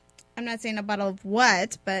know, I'm not saying a bottle of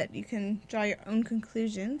what, but you can draw your own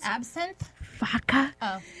conclusions. Absinthe? Vodka?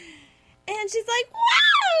 Oh. And she's like,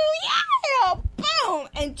 wow, yeah, boom,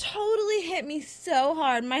 and totally hit me so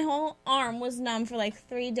hard. My whole arm was numb for like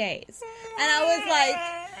 3 days. And I was like,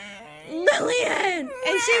 Lillian! And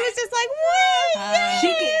she was just like, whoa,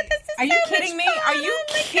 are you kidding me? Are you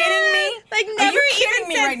kidding me? Like, never are you kidding even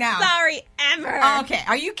me said right now? Sorry, ever. Okay,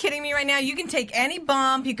 are you kidding me right now? You can take any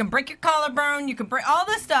bump, you can break your collarbone, you can break all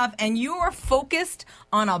this stuff, and you are focused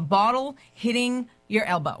on a bottle hitting your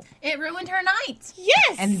elbow. It ruined her night.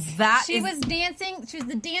 Yes. And that she was dancing. She was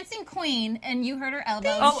the dancing queen, and you hurt her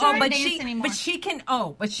elbow. But she can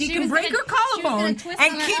break her collarbone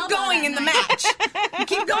and keep going in the match.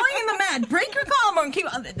 Keep going in the match. Break your collarbone.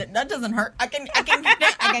 That doesn't hurt. I can.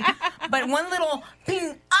 But one little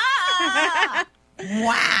ping.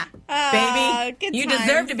 Wow, baby, you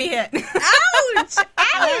deserve to be hit. Ouch!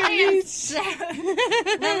 Ouch!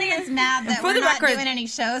 Lillian's mad that we're not doing any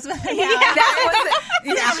shows with her.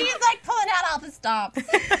 She's like pulling out all the stops.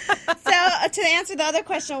 So to answer the other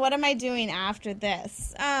question, what am I doing after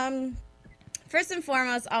this? First and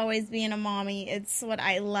foremost, always being a mommy. It's what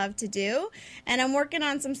I love to do. And I'm working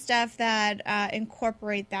on some stuff that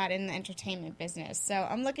incorporate that in the entertainment business. So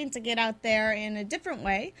I'm looking to get out there in a different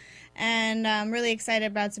way. And I'm really excited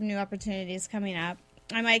about some new opportunities coming up.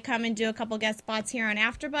 I might come and do a couple guest spots here on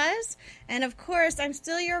AfterBuzz. And, of course, I'm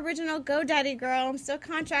still your original GoDaddy girl. I'm still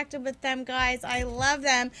contracted with them, guys. I love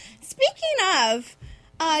them. Speaking of...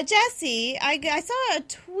 Jesse, I saw a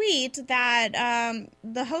tweet that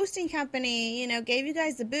the hosting company, gave you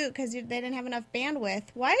guys the boot because they didn't have enough bandwidth.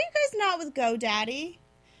 Why are you guys not with GoDaddy?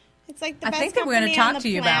 It's like the best company on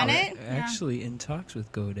the planet. We're actually in talks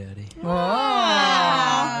with GoDaddy.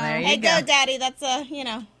 Whoa. There you go. Hey, GoDaddy, that's a,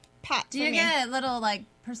 pot Do you get a little,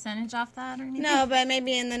 percentage off that or anything? No, but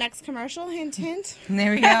maybe in the next commercial, hint, hint.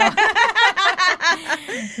 There we go.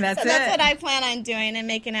 That's what I plan on doing and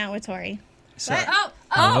making out with Tori. So,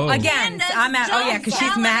 again, I'm at. Because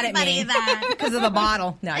she's mad at me because of the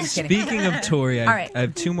bottle. No, I'm just kidding. Speaking of Tori, I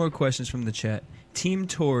have 2 more questions from the chat. Team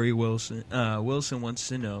Tori Wilson wants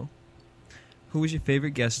to know, who was your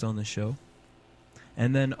favorite guest on the show?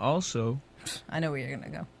 And then also, I know where you're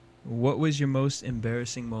gonna go. What was your most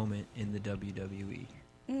embarrassing moment in the WWE?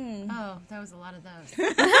 Oh, there was a lot of those.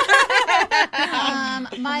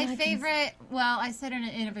 My favorite, well, I said in an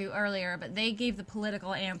interview earlier, but they gave the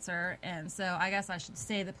political answer, and so I guess I should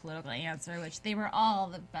say the political answer, which they were all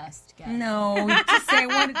the best guests. No, just say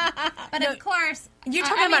one. But of course, you're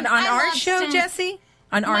talking about on our show, Jesse?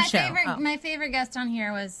 On our show. My favorite guest on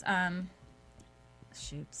here was,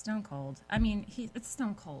 Stone Cold. I mean, it's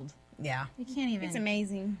Stone Cold. Yeah. You can't even. It's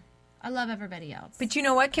amazing. I love everybody else. But you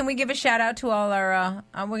know what? Can we give a shout out to all our...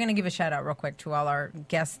 we're going to give a shout out real quick to all our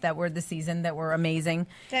guests that were this season that were amazing.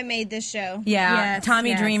 That made this show. Yeah. Yes,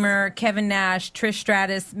 Tommy Dreamer, Kevin Nash, Trish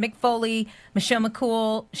Stratus, Mick Foley, Michelle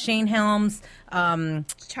McCool, Shane Helms.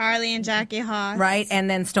 Charlie and Jackie Haas. Right. And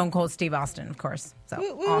then Stone Cold Steve Austin, of course. So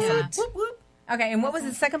awesome. Yeah. Whoop, whoop. Okay, and what was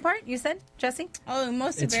the second part you said, Jesse? Oh,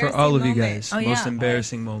 most it's embarrassing for all of moment. you guys. Most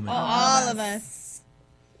embarrassing moment. All of us.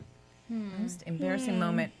 Most embarrassing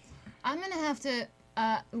moment. I'm going to have to,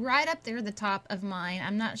 right up there at the top of mine,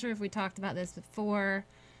 I'm not sure if we talked about this before,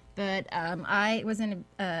 but I was in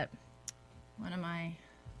one of my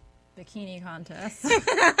bikini contests,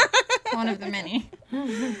 one of the many,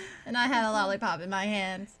 and I had a lollipop in my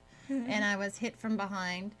hands, and I was hit from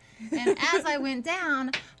behind, and as I went down,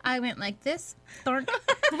 I went like this,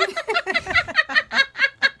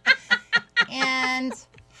 and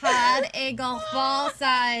had a golf ball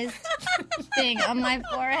sized thing on my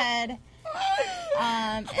forehead.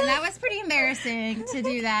 And that was pretty embarrassing to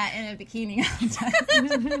do that in a bikini contest.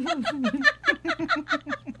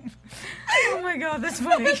 Oh my God, that's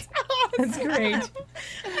funny. That's great. I wonder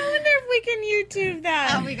if we can YouTube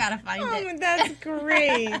that. Oh, we gotta find it. That's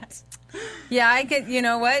great. Yeah, I get. You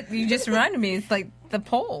know what? You just reminded me. It's like the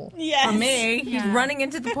pole. Yes. For me, he's running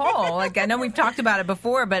into the pole. Like, I know we've talked about it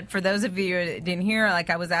before, but for those of you who didn't hear, like,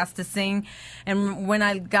 I was asked to sing, and when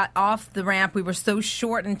I got off the ramp, we were so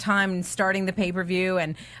short in time in starting the pay-per-view,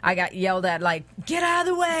 and I got yelled at, like, get out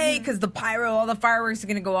of the way, because the pyro, all the fireworks are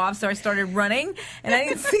going to go off, so I started running, and I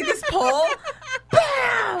didn't see this pole.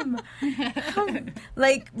 Bam!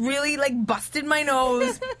 Like, really, like, busted my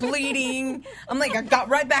nose, bleeding. I'm like, I got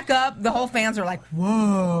right back up. The whole fans are like,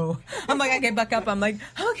 whoa. I'm like, I get back up. I'm like,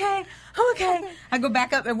 okay. I go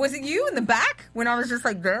back up. And was it you in the back when I was just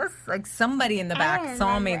like this? Like, somebody in the back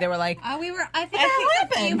saw me. They were like, I think that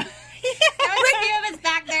happened. There was a few of us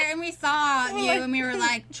back there, and we saw you, and we were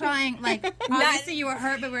like trying, like, obviously you were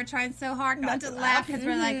hurt, but we were trying so hard not to laugh because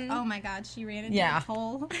we're like, oh my God, she ran into a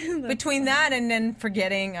hole. Between that and then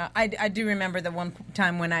forgetting, I do remember the one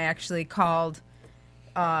time when I actually called,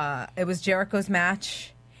 it was Jericho's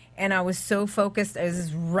match. And I was so focused. This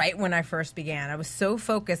is right when I first began. I was so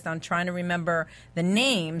focused on trying to remember the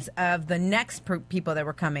names of the next people that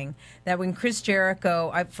were coming that when Chris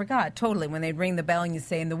Jericho, I forgot totally when they'd ring the bell and you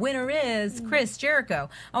say, and the winner is Chris Jericho.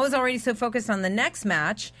 I was already so focused on the next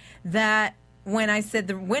match that when I said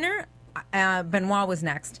the winner, Benoit was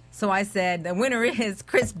next. So I said, the winner is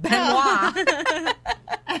Chris Benoit.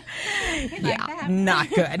 Yeah, not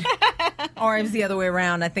good. Or it was the other way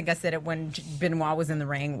around. I think I said it when Benoit was in the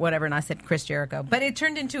ring, whatever, and I said Chris Jericho. But it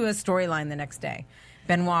turned into a storyline the next day.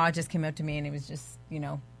 Benoit just came up to me and he was just,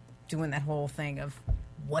 doing that whole thing of,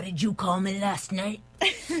 what did you call me last night?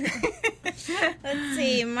 Let's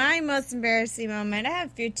see. My most embarrassing moment. I have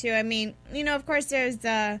a few, too. I mean, of course there's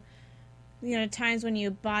times when you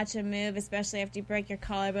botch a move, especially after you break your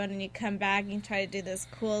collarbone and you come back and you try to do this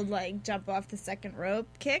cool, like, jump off the second rope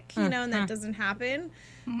kick, and that doesn't happen.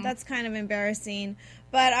 Mm-hmm. That's kind of embarrassing.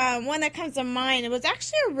 But one that comes to mind, it was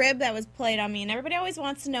actually a rib that was played on me, and everybody always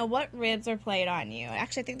wants to know what ribs are played on you.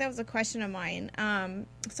 Actually, I think that was a question of mine.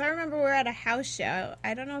 So I remember we were at a house show.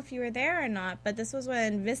 I don't know if you were there or not, but this was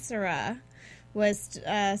when Viscera was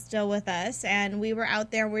still with us, and we were out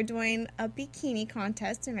there. We're doing a bikini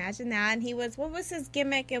contest. Imagine that. And what was his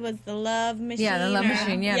gimmick? It was the Love Machine. Yeah, the Love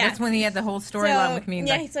Machine. Yeah, that's when he had the whole storyline with me.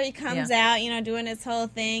 Yeah, so he comes out, doing his whole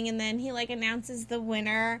thing, and then he, like, announces the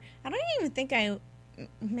winner. I don't even think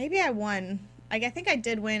maybe I won. Like, I think I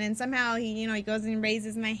did win, and somehow he goes and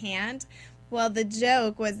raises my hand. Well, the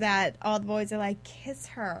joke was that all the boys are like, kiss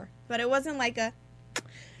her. But it wasn't like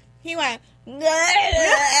he went, and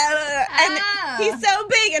he's so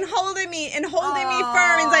big and holding me firm, and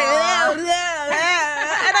he's like,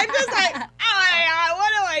 and I'm just like, oh my God,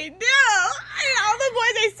 what do I do? And all the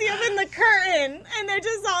boys, I see them in the curtain, and they're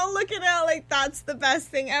just all looking out like that's the best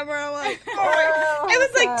thing ever. I'm like, it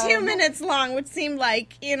was like 2 minutes long, which seemed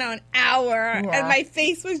like an hour, and my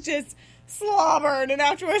face was just slobbered, and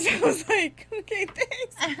afterwards I was like, okay,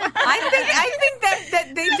 thanks. I think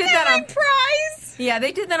that they did that on prize. Yeah,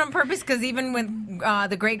 they did that on purpose because even with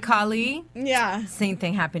the Great Khali, same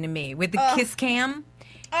thing happened to me with the kiss cam.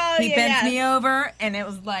 Oh, he bent me over, and it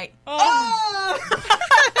was like,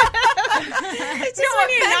 It's just when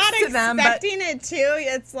you're not expecting it too.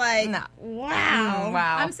 It's like, wow.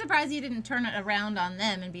 I'm surprised you didn't turn it around on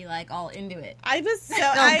them and be like all into it. I was so.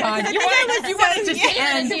 God. You wanted to end. You wanted to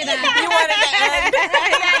end. You're like,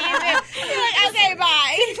 okay,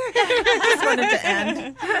 bye. I just wanted to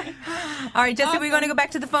end. All right, Jesse, we're going to go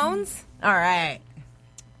back to the phones. All right.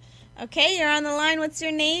 Okay, you're on the line. What's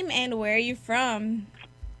your name and where are you from?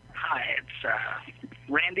 Hi, it's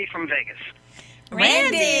Randy from Vegas.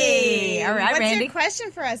 Randy! All right, What's Randy. your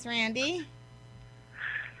question for us, Randy?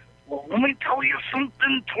 Well, let me tell you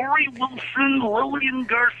something. Tori Wilson, Lillian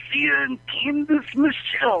Garcia, and Candice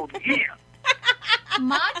Michelle. Yeah.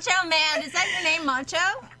 Macho Man. Is that your name,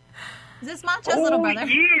 Macho? Is this Macho's little brother?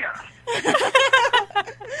 Yeah.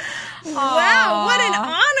 Wow, what an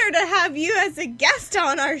honor to have you as a guest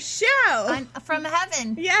on our show. From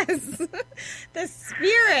heaven. Yes. The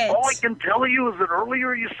spirit. All I can tell you is that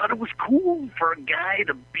earlier you said it was cool for a guy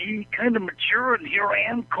to be kind of mature, and here I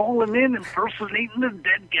am calling in impersonating a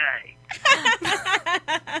dead guy.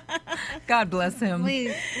 God bless him.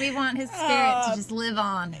 We want his spirit to just live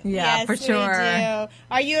on. Yeah, yes, for sure. We do.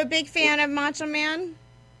 Are you a big fan of Macho Man?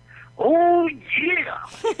 Oh, yeah.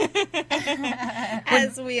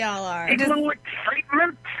 As we all are. A little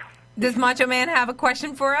excitement. Does Macho Man have a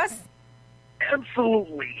question for us?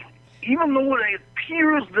 Absolutely. Even though it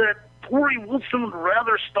appears that Tori Wilson would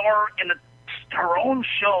rather star in her own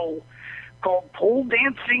show called Pole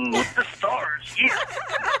Dancing with the Stars. Yeah.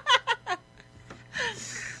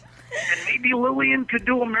 And maybe Lillian could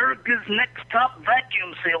do America's Next Top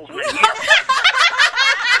Vacuum Salesman. Yeah.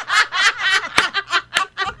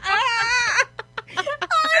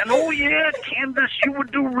 And oh yeah, Candace, you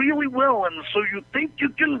would do really well, and so you think you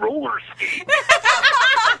can roller skate.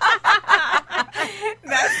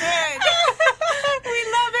 That's it. We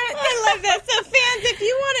love it. I love that. So fans, if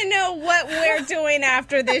you want to know what we're doing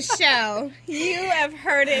after this show, you have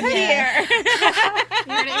heard it here.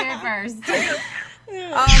 You heard it here first.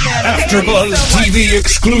 AfterBuzz TV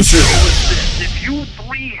exclusive. If you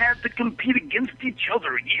three had to compete against each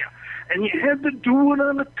other, yeah, and you had to do it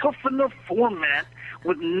on a tough enough format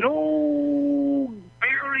with no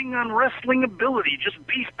bearing on wrestling ability, just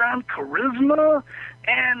based on charisma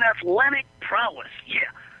and athletic prowess, yeah,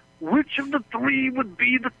 which of the three would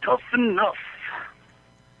be the tough enough?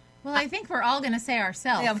 Well, I think we're all going to say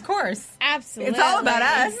ourselves. Yeah, of course. Absolutely. It's all about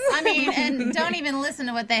us. I mean, and don't even listen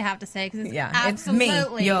to what they have to say, because it's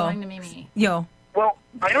absolutely going to be me. Yo. Well,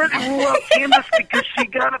 I already ruled out Candace because she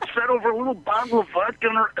got upset over a little bottle of vodka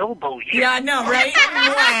on her elbow. Yeah, I know, right?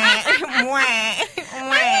 I'm going to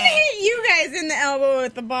hit you guys in the elbow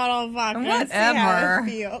with the bottle of vodka. Whatever. See how it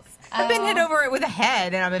feels. I've been hit over it with a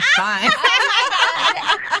head, and I've been fine.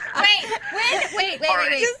 Wait.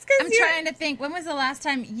 I'm trying to think. When was the last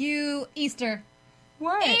time Easter?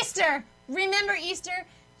 What? Easter. Remember Easter?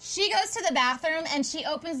 She goes to the bathroom, and she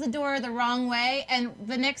opens the door the wrong way, and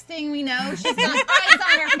the next thing we know, she's got ice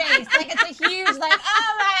on her face. Like, it's a huge,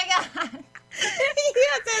 oh, my God.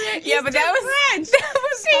 Yeah, but that was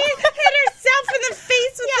she hit herself in the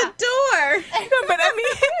face with the door. No, but I mean,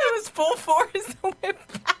 it was full force. Whip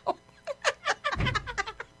out.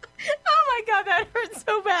 Oh my God, that hurt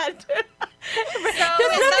so bad.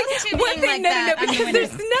 Because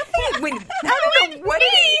there's nothing. When I don't know what it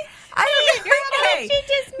is. I don't know. Hey, she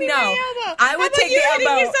just me no, my elbow. I would take the elbow.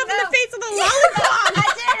 How about you hitting yourself in the face with a lollipop? I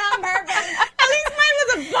did it on purpose. At least mine was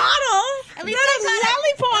a bottle, at least not a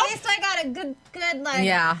lollipop. At least I got a good like.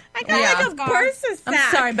 Yeah. I got like a bursa sack.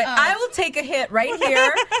 I'm sorry, but I will take a hit right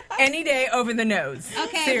here any day over the nose.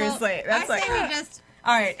 Okay. Seriously. Well, that's I like. say we just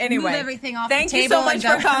all right, anyway. move everything off Thank the you table so much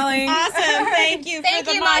for calling. Awesome. Thank you for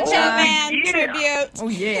the Macho Man tribute. Oh,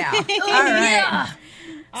 yeah. All right.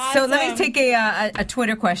 Awesome. So let me take a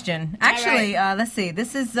Twitter question. Actually, let's see.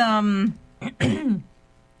 This is I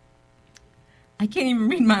can't even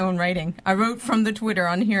read my own writing. I wrote from the Twitter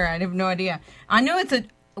on here. I have no idea. I know it's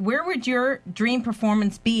where would your dream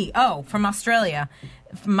performance be? Oh, from Australia.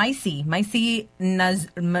 Maisie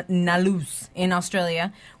Nalus in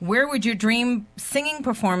Australia. Where would your dream singing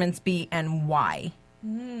performance be and why?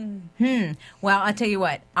 Well, I'll tell you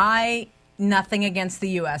what. Nothing against the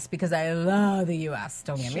U.S. because I love the U.S.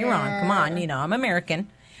 Don't get me wrong. Come on, I'm American.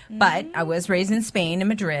 But I was raised in Spain, in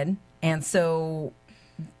Madrid. And so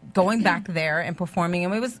going back there and performing,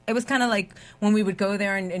 and it was kind of like when we would go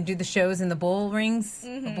there and do the shows in the bull rings,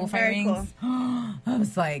 the bullfight rings. Cool. I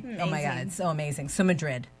was like, oh my God, it's so amazing. So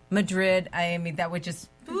Madrid, I mean, that would just,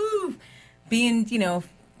 being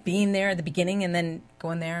there at the beginning and then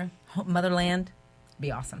going there, motherland,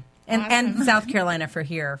 be awesome. And South Carolina for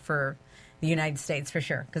the United States, for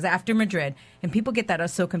sure. Because after Madrid, and people get that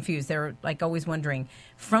so confused. They're like always wondering.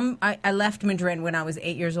 I left Madrid when I was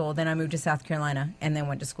 8 years old. Then I moved to South Carolina and then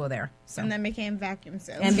went to school there. So. And then became vacuum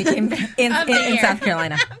salesman. And became in South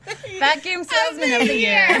Carolina. Vacuum salesman of the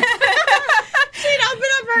year. She'd open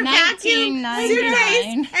up her vacuum suitcase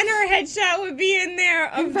and her headshot would be in there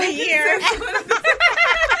of the year.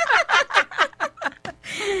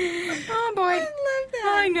 Oh boy, I love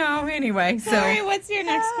that. I know. Anyway, so Sorry, what's your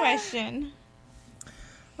next question?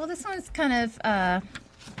 Well, this one's kind of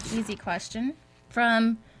easy question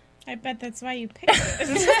from. I bet that's why you picked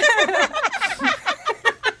it.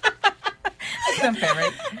 That's my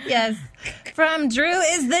favorite. Yes, from Drew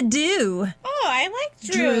is the Do. Oh, I like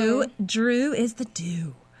Drew. Drew is the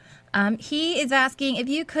Do. He is asking if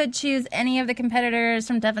you could choose any of the competitors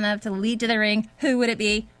from Tough Enough to lead to the ring, who would it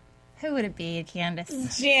be? Who would it be,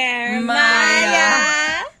 Candace?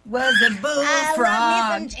 Jeremiah was a bullfrog. I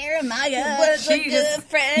love me some Jeremiah. Was a good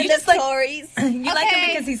friend of Tori's. You like him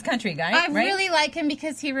because he's country guy, I really like him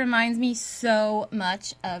because he reminds me so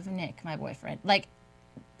much of Nick, my boyfriend. Like,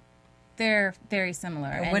 they're very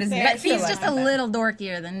similar. What does Nick feel like? He's just a little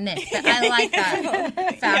dorkier than Nick. But I like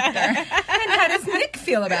that factor. And how does Nick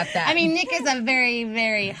feel about that? I mean, Nick is a very,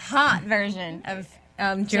 very hot version of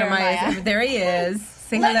Jeremiah. There he is.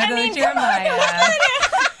 Sing hello to Jeremiah.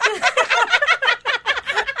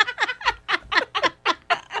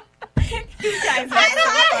 You guys are so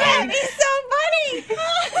funny.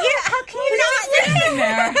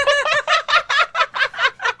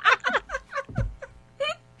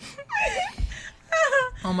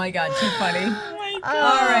 Oh my God, too funny. Oh my God.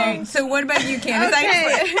 All right. So what about you, Candace?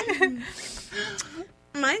 Okay.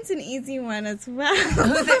 Mine's an easy one as well.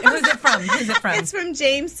 Who's it from? It's from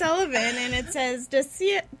James Sullivan, and it says, "Does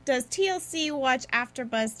TLC watch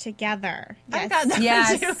AfterBuzz together?" I got that.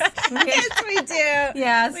 Yes. Yes, we do.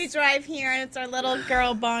 Yes. We drive here, and it's our little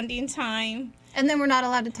girl bonding time. And then we're not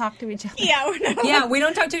allowed to talk to each other. Yeah, we're not. Yeah, we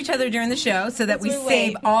don't talk to each other during the show so that we We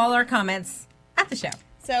save wait. all our comments at the show.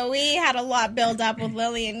 So we had a lot build up with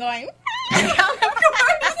Lillian going.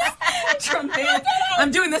 Trumpet.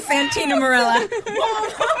 I'm doing the Santina Morella.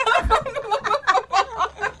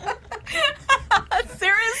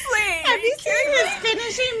 Seriously. Have you seen his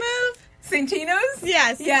finishing move? Santino's?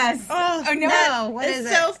 Yes. Yes. Oh, no. No, what is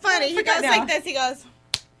It's it? so funny. He goes now. like this. He goes.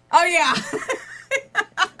 Oh, yeah.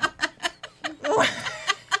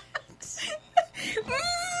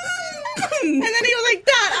 And then he was like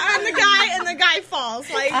that on the guy, and the guy falls.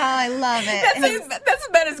 Like, Oh, I love it. That's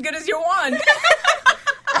about as good as your wand.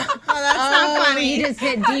 oh, that's not funny. You just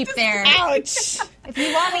hit deep there. Ouch. If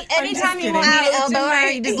you want me, anytime you kidding. want me to Ouch. elbow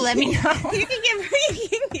her, you just let me know. You can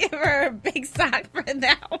give her a big sock for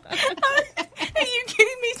that one. Are you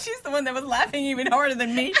kidding me? She's the one that was laughing even harder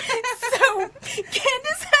than me. So,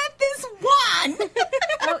 Candace had this wand.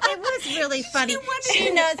 Oh, it was really funny.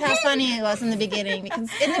 She knows how funny it was in the beginning, because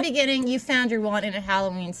in the beginning you found your wand in a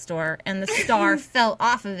Halloween store and the star fell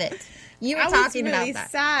off of it. You were talking really about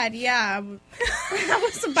that. sad. Yeah, I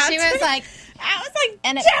was about. She to, was like, I was like,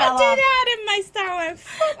 and it don't fell do off. that, and my star went.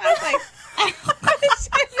 I was like, what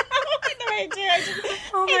do I do?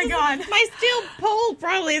 Oh my God. My steel pole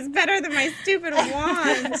probably is better than my stupid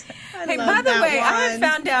wand. Hey, by the way, I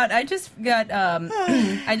found out. I just got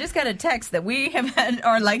a text that we have had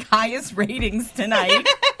our highest ratings tonight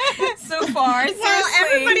so far. Well,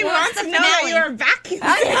 everybody wants to know that you are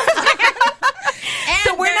vacuuming.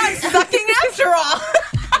 So we're not sucking after all.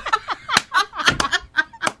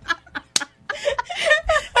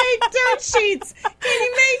 Hey, Dirt Sheets, can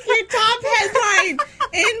you make your top headline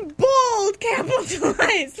in bold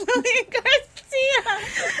capitalized? Lillian Garcia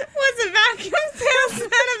was a vacuum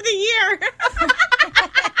salesman of the year.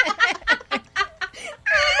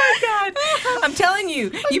 Oh my God! I'm telling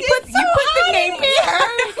you, you put the name,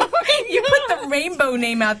 you put the Rainbow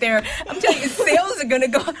name out there. I'm telling you, sales are gonna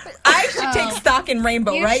go. I should take stock in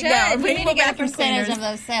Rainbow you right should. now. You need Rainbow to get a vacuum percentage cleaners. of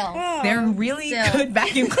those sales. They're really good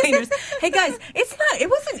vacuum cleaners. Hey guys, it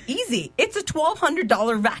wasn't easy. It's a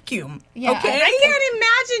 $1,200 vacuum. Yeah. Okay, I can't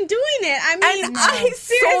imagine doing it. I mean, and I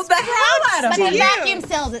sold the hell out of But it. the vacuum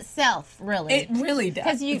sells itself, really. It really does.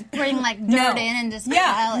 Because you bring dirt in and just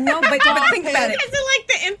pile it. No, but think about it. Is it like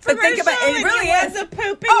the infomercial? But think about it. It really and is. you was a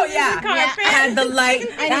pooping Oh in yeah. the carpet. I had the light.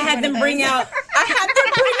 I had them bring out.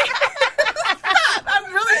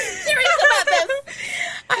 I'm really serious about this.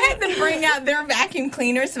 I had them bring out their vacuum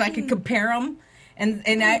cleaners so I could compare them. And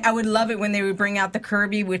I would love it when they would bring out the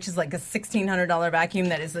Kirby, which is like a $1,600 vacuum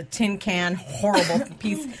that is a tin can, horrible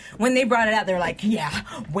piece. When they brought it out, they're like, yeah,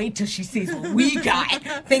 wait till she sees what we got,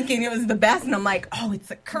 thinking it was the best. And I'm like, oh,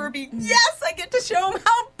 it's a Kirby. Yes, I get to show them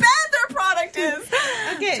how bad their product is.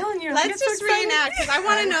 Okay, I'm telling you, let's just reenact, because I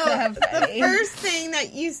want to know So the funny. first thing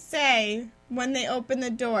that you say when they open the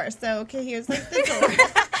door. So, okay, here's the door.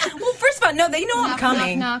 Well, first of all, no, they know I'm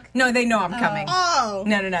coming. knock. No, they know I'm coming. Oh.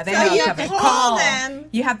 No, they So know you I'm have to coming. call them.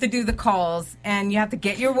 You have to do the calls, and you have to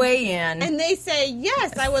get your way in. And they say,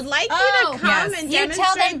 yes, I would like you Oh, to come yes. and You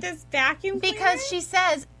tell demonstrate them- this vacuum Because she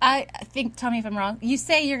says, I think, tell me if I'm wrong, you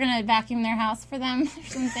say you're going to vacuum their house for them or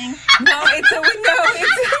something. No. They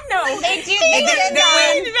do. They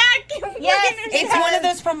They win. vacuum Yes, cleaners. It's one of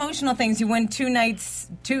those promotional things. You win 2 nights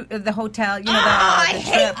to the hotel. You know, I the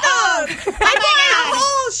hate trip. those. I bought a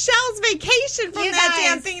whole Shell's vacation from You that guys.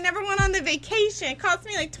 damn thing. Never went on the vacation. It cost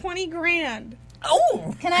me like $20,000.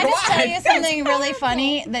 Oh, Can I just God, tell you that's something really horrible.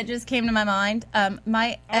 funny that just came to my mind?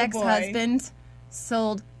 My Oh, ex-husband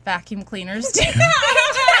sold vacuum cleaners.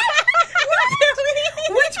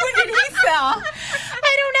 Which one did he sell?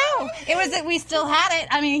 I don't know. It was that we still had it.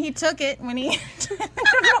 I mean, he took it when he.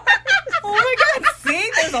 Oh my God!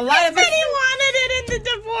 See, there's a lot of. But he wanted it in the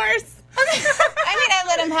divorce. I mean, I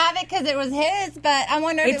let him have it because it was his, but I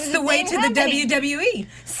wonder if It's it was the way same to company. the WWE.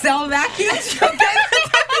 Sell vacuums. You'll get the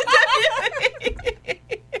WWE.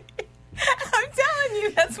 I'm telling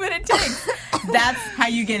you, that's what it takes. That's how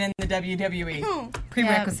you get in the WWE.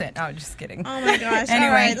 Prerequisite. Oh, just kidding. Oh my gosh. Anyway,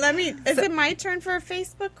 All right, is it my turn for a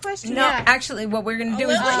Facebook question? No, actually, what we're going to do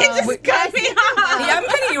is... Lillian just cut me off. Yeah, I'm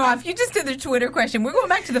cutting you off. You just did the Twitter question. We're going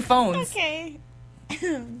back to the phones. Okay.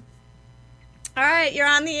 All right, you're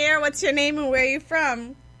on the air. What's your name and where are you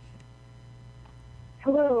from?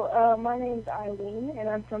 Hello, my name's Eileen, and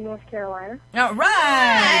I'm from North Carolina. All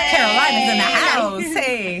right. Carolina's in the house.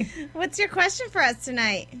 Hey. What's your question for us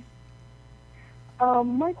tonight?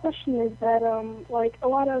 My question is that, like a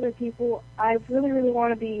lot of other people, I really, really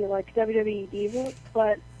want to be like WWE diva,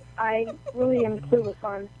 but I really am clueless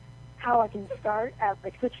on how I can start at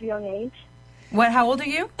like such a young age. How old are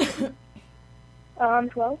you? I'm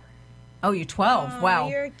 12. Oh, you're 12. Wow.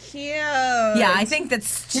 You're cute. Yeah, I think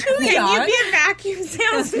that's too young. Can you be a vacuum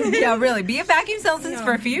salesman? Yeah, really. Be a vacuum salesman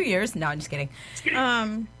for a few years. No, I'm just kidding.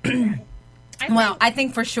 I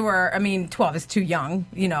think for sure, 12 is too young.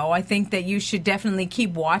 I think that you should definitely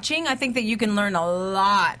keep watching. I think that you can learn a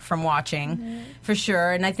lot from watching, for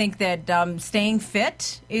sure. And I think that staying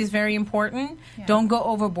fit is very important. Yeah. Don't go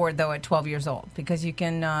overboard, though, at 12 years old, because you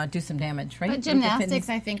can do some damage, right? But gymnastics,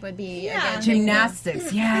 I think, would be a good gymnastics,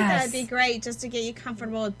 thing. yes. I think that would be great, just to get you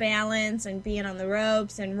comfortable with balance and being on the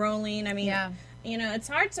ropes and rolling. It's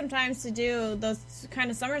hard sometimes to do those kind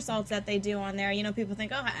of somersaults that they do on there. People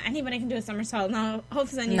think, oh, anybody can do a somersault. No, all of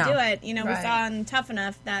a sudden you do it. We saw on Tough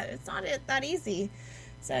Enough that it's not that easy.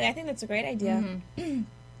 So I think that's a great idea. Mm-hmm.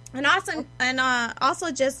 And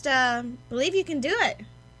also just believe you can do it.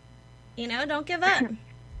 Don't give up.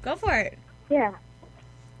 Go for it. Yeah.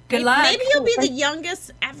 Good luck. Maybe you'll be the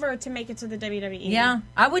youngest ever to make it to the WWE. Yeah,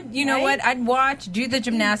 I would. You know what? I'd watch, do the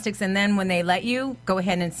gymnastics, and then when they let you, go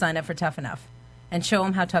ahead and sign up for Tough Enough. And show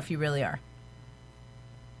them how tough you really are.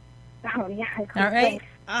 Oh, yeah. All right.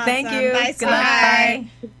 Awesome. Thank you. Bye, Good luck. Bye.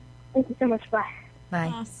 Thank you so much. Bye.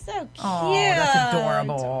 Bye. Oh, so cute. Oh, that's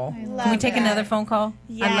adorable. Can we take another phone call?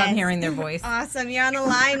 Yes. I love hearing their voice. Awesome. You're on the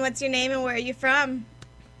line. What's your name and where are you from?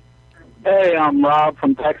 Hey, I'm Rob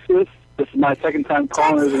from Texas. This is my second time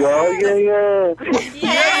calling as well. Yay!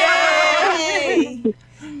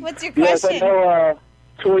 What's your question? Yes, I know,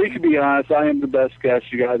 Tori, to be honest, I am the best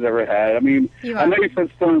guest you guys ever had. I know you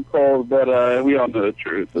said Stone Cold, but we all know the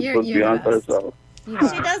truth. Let's be honest with ourselves.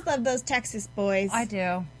 She does love those Texas boys. I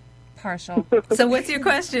do. Partial. So what's your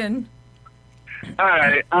question? All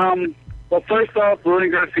right. Well, first off, Rudy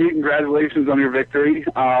Garcia, congratulations on your victory.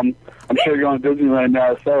 I'm sure you're going to Disneyland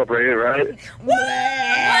now to celebrate it, right? What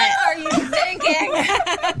are you thinking?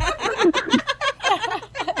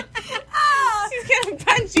 She's going to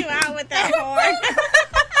punch you out with that horn.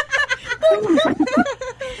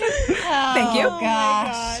 Thank you. Oh,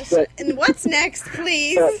 gosh. And what's next,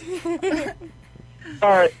 please? All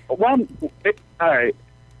right.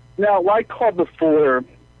 Now, like called before,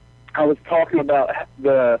 I was talking about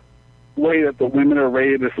the way that the women are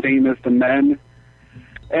rated the same as the men.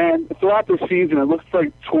 And throughout the season, it looks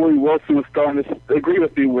like Tori Wilson was starting to agree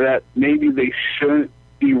with me that maybe they shouldn't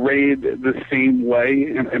be rated the same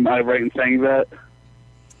way. Am I right in saying that?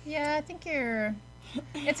 Yeah, I think you're...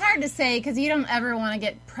 It's hard to say because you don't ever want to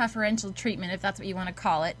get preferential treatment, if that's what you want to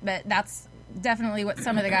call it. But that's definitely what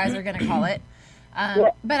some of the guys are going to call it.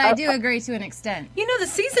 But I do agree to an extent. The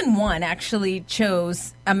season 1 actually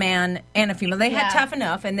chose a man and a female. They had Tough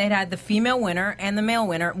Enough, and they had the female winner and the male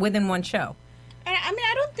winner within one show.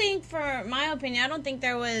 I don't think, for my opinion, I don't think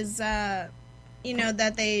there was, that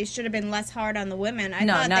they should have been less hard on the women. I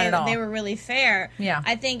thought they were really fair. Yeah.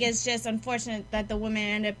 I think it's just unfortunate that the women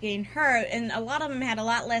ended up getting hurt, and a lot of them had a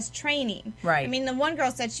lot less training. Right. The one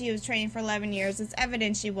girl said she was training for 11 years. It's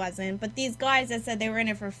evident she wasn't. But these guys that said they were in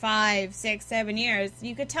it for 5, 6, 7 years,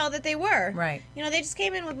 you could tell that they were. Right. They just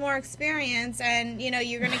came in with more experience, and,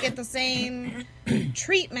 you're going to get the same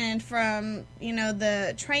treatment from,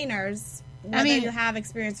 the trainers, whether you have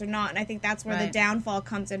experience or not. And I think that's where the downfall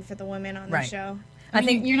comes in for the women on the show. I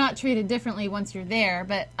think you're not treated differently once you're there,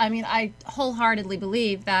 but I wholeheartedly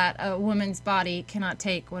believe that a woman's body cannot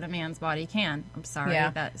take what a man's body can. I'm sorry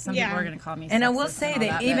that some people are going to call me sexist. And I will say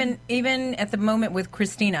that even at the moment with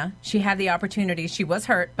Christina, she had the opportunity. She was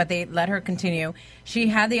hurt, but they let her continue. She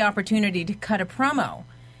had the opportunity to cut a promo,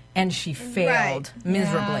 and she failed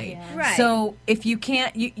miserably. Yeah. Right. So if you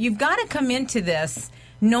can't, you've got to come into this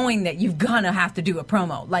knowing that you're going to have to do a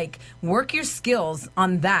promo. Like, work your skills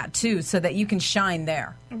on that, too, so that you can shine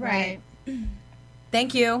there. Right.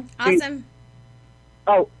 Thank you. Awesome.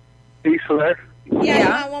 Oh, are you still there? Yeah, you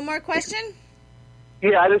want one more question?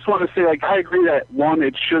 Yeah, I just want to say, I agree that, one,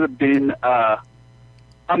 it should have been a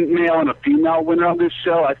male and a female winner on this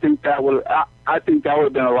show. I think that would have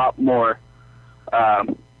been a lot more, a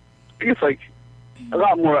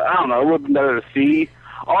lot more, I don't know, it would have been better to see.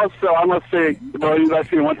 Also, I must say,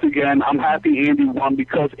 once again, I'm happy Andy won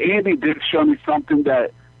because Andy did show me something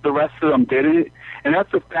that the rest of them didn't, and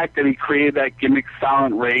that's the fact that he created that gimmick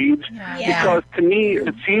Silent Rage. Yeah. Because to me,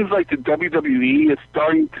 it seems like the WWE is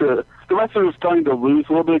the wrestlers are starting to lose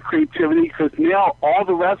a little bit of creativity because now all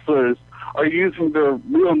the wrestlers are using their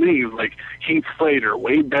real names, like Heath Slater,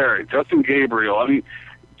 Wade Barrett, Justin Gabriel. I mean,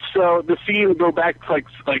 so to see him go back to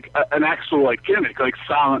like an actual like gimmick, like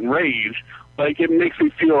Silent Rage, like it makes me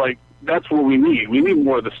feel like that's what we need. We need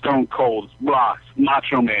more of the Stone Colds, Rocks,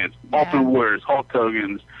 Macho Mans, Ultimate Warriors, Hulk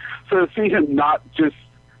Hogan's. So to see him not just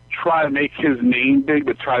try to make his name big,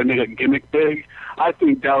 but try to make a gimmick big, I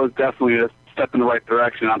think that was definitely a step in the right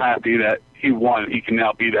direction. I'm happy that he won. He can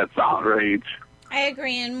now be that Silent Rage. I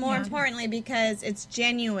agree, and more importantly, because it's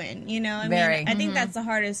genuine. You know, I Very. mean, I think that's the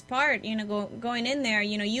hardest part. You know, going in there,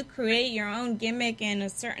 you know, you create your own gimmick in a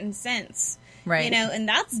certain sense. Right. You know, and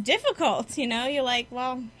that's difficult. You know, you're like,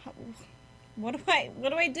 well, what do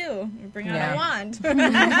I do? Bring out a wand. Bring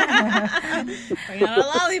out a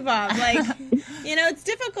lollipop. Like, you know, it's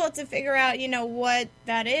difficult to figure out, you know, what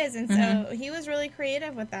that is. And so he was really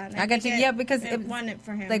creative with that. And I got to, because it won it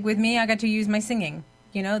for him. Like with me, I got to use my singing.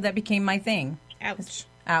 You know, that became my thing. Ouch.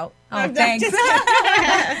 Out. Oh, I'm thanks. just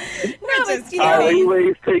All right, you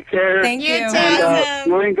ladies, take care. Thank you.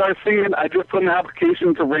 And, William Garcia, I just put an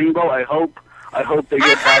application to Rainbow. I hope they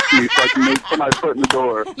get back to me so I can make sure my foot in the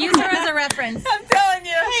door. Use her as a reference. I'm telling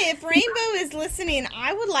you. Hey, if Rainbow is listening,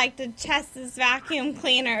 I would like to test this vacuum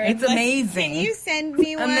cleaner. It's amazing. Can you send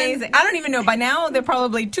me one? Amazing. I don't even know. By now, they're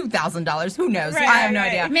probably $2,000. Who knows? Right, I have no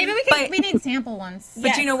idea. Maybe we need sample ones.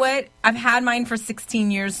 But you know what? I've had mine for 16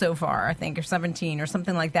 years so far, I think, or 17 or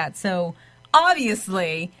something like that. So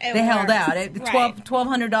obviously, they held out.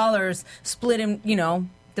 $1,200 split in, you know,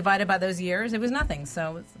 divided by those years, it was nothing.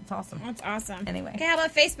 So it's awesome. That's awesome. Anyway. Okay, how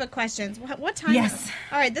about Facebook questions? What time? Yes.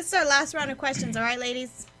 All right, this is our last round of questions. All right,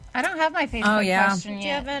 ladies? I don't have my Facebook question yet. Do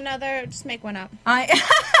you have another? Just make one up. I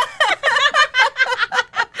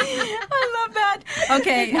love that.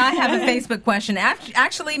 Okay, I have a Facebook question.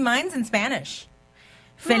 Actually, mine's in Spanish.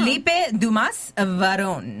 Felipe Dumas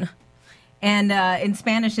Varón. And in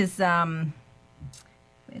Spanish is...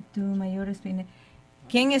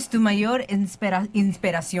 ¿Quién es tu mayor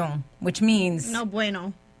inspiración? Which means... No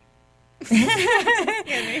bueno.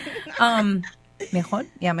 Mejor?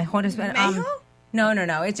 Yeah, mejor.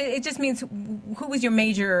 No. It just means who was your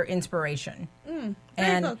major inspiration? Very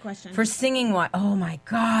good question. For singing, what? Oh my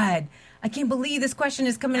God. I can't believe this question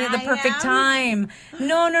is coming at the perfect time.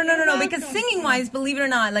 No. Because singing-wise, believe it or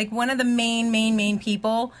not, like one of the main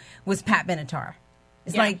people was Pat Benatar.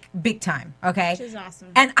 It's like big time, okay? She's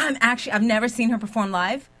awesome. And I've never seen her perform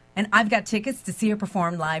live, and I've got tickets to see her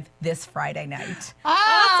perform live this Friday night.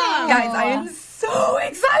 Awesome. Guys, I am so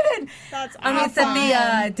excited. That's awesome. I mean, it's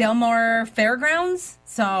at the Del Mar Fairgrounds,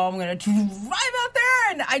 so I'm going to drive out there,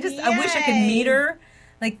 and I wish I could meet her.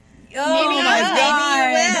 Like, maybe you will.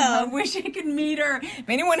 I wish I could meet her. If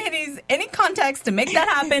anyone has any contacts to make that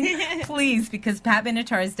happen, please, because Pat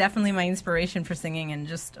Benatar is definitely my inspiration for singing, and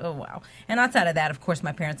just, oh, wow. And outside of that, of course,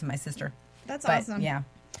 my parents and my sister. That's awesome. Yeah.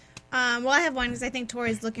 Well, I have one because I think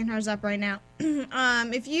Tori's looking hers up right now.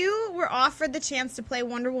 If you were offered the chance to play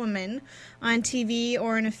Wonder Woman on TV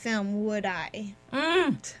or in a film, would I?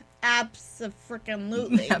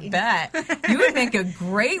 Abso-freaking-lutely. I bet. You would make a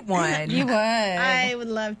great one. You would. I would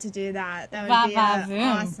love to do that. That would be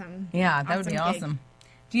awesome. Yeah, that would be awesome.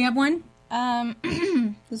 Do you have one?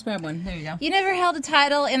 Let's grab one. There you go. You never held a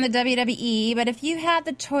title in the WWE, but if you had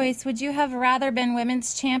the choice, would you have rather been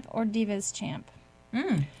women's champ or divas champ?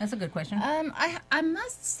 That's a good question. I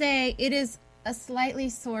must say it is a slightly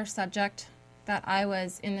sore subject that I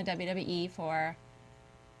was in the WWE for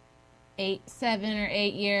 7 or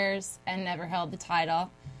 8 years and never held the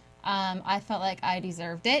title. I felt like I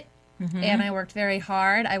deserved it, and I worked very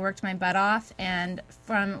hard. I worked my butt off, and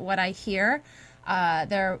from what I hear,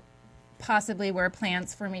 there possibly were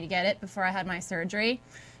plans for me to get it before I had my surgery.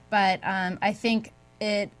 But I think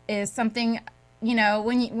it is something, you know,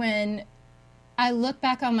 when I look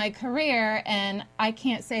back on my career and I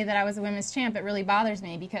can't say that I was a women's champ, it really bothers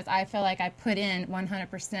me because I feel like I put in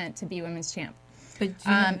 100% to be women's champ.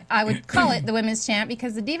 I would call it the women's champ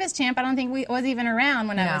because the divas champ, I don't think was even around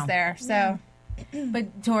when I was there. So,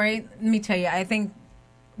 But Tori, let me tell you, I think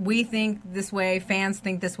we think this way, fans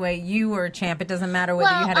think this way. You were a champ. It doesn't matter whether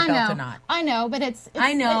you had a belt or not. I know, but it's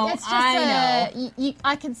I know. It's just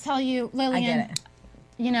I can tell you, Lillian. I get it.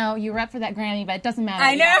 You know, you rep for that Grammy, but it doesn't matter.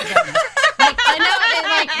 I know. I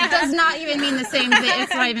know it does not even mean the same thing.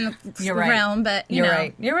 It's not even the realm, but You're know.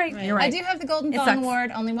 right. You're right. You're right. I do have the Golden Thong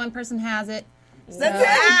Award. Only one person has it. That's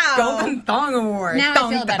it. Golden Thong Award. Now I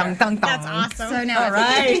feel better. That's awesome. So now all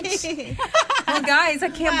right. Well, guys, I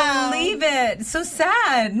can't believe it. It's so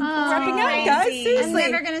sad. Wrapping up, guys. Seriously.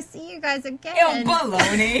 I'm never going to see you guys again. Oh,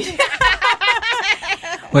 baloney.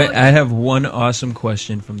 Wait, I have one awesome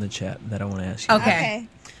question from the chat that I want to ask you. Okay.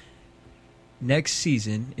 next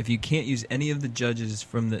season, if you can't use any of the judges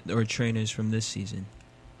or trainers from this season,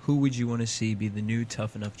 who would you want to see be the new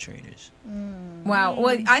Tough Enough trainers? Wow.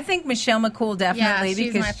 Well, I think Michelle McCool definitely,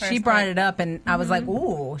 she's my because first she brought pick. it up, and I was like,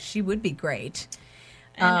 ooh, she would be great.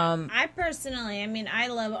 And I personally, I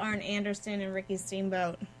love Arn Anderson and Ricky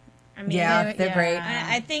Steamboat. They're great.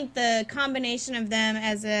 I think the combination of them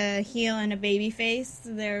as a heel and a baby face,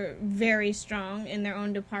 they're very strong in their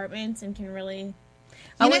own departments and can really...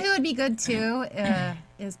 You know who would be good too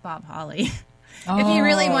is Bob Holly. If you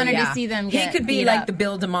really wanted to see them get he could be beat like up. the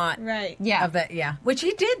Bill DeMott of that, which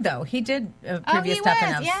he did, though. He did previous he Tough was,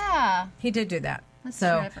 Enoughs. yeah. He did do that. That's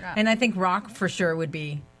so, true, I forgot. and I think Rock for sure would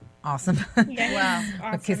be awesome. Wow.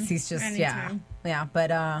 Because he's just, Anytime. yeah.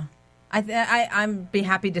 But I'm be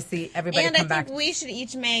happy to see everybody And come I back. think we should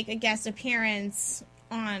each make a guest appearance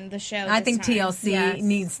on the show. I think this time. TLC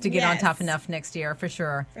needs to get on Tough Enough next year for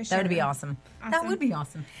sure. That would be sure. awesome. That would be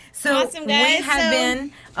awesome. So Awesome, guys. we have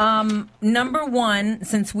been number one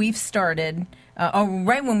since we've started.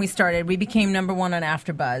 Right when we started, we became number one on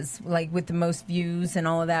AfterBuzz, like with the most views and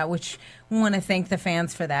all of that. Which we want to thank the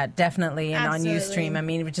fans for that, definitely, and Absolutely. on UStream. I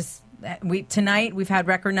mean, tonight we've had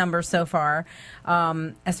record numbers so far,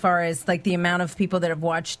 as far as like the amount of people that have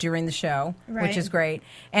watched during the show, Right. which is great.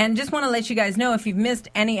 And just want to let you guys know, if you've missed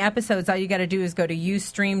any episodes, all you got to do is go to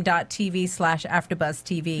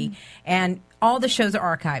ustream.tv/AfterBuzzTV, and all the shows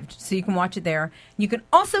are archived, so you can watch it there. You can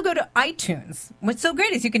also go to iTunes. What's so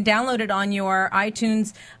great is you can download it on your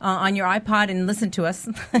iTunes, on your iPod, and listen to us.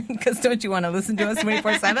 Because don't you want to listen to us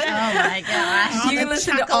 24/7? Oh my gosh! You can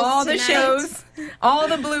listen to all the shows, all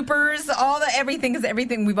the bloopers, all the everything. Because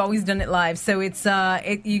everything, we've always done it live. So it's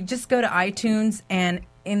you just go to iTunes, and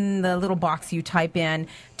in the little box you type in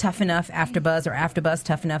Tough Enough AfterBuzz or AfterBuzz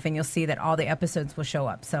Tough Enough, and you'll see that all the episodes will show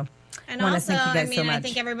up. So. And I want also, to thank you guys so much. I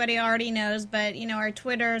think everybody already knows, but, our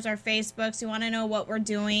Twitters, our Facebooks, you want to know what we're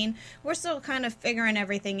doing. We're still kind of figuring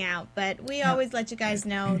everything out, but we always let you guys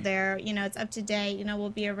know there, it's up to date. We'll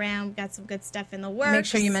be around. We've got some good stuff in the works. Make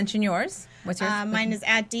sure you mention yours. What's yours? Mine is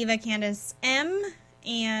at Diva Candace M,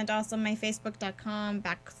 and also my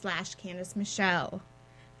Facebook.com/Candace Michelle.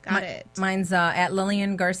 Got it. Mine's at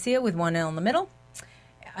Lillian Garcia with one L in the middle.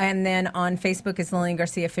 And then on Facebook is Lillian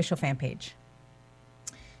Garcia official fan page.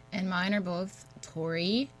 And mine are both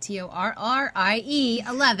Tori, Torrie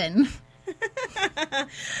 11.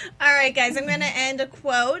 All right, guys, I'm going to end a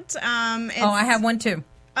quote. I have one too.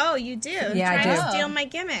 Oh, you do? Yeah, trying I do. to steal my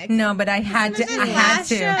gimmick. No, but I had to. I had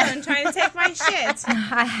to. And trying to take my shit.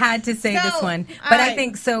 I had to say this one, all but I right.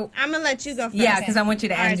 think so. I'm gonna let you go first. Yeah, because I want you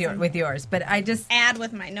to All end right, with yours. But I just end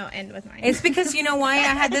with mine. It's because you know why I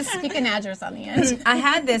had this. You can add yours on the end. I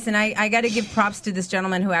had this, and I got to give props to this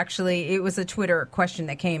gentleman who actually, it was a Twitter question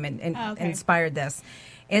that came and inspired this.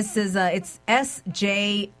 It says it's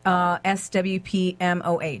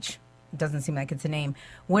SJSWPMOH. It doesn't seem like it's a name.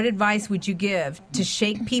 What advice would you give to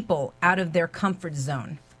shake people out of their comfort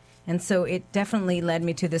zone? And so it definitely led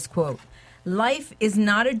me to this quote. Life is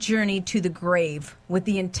not a journey to the grave with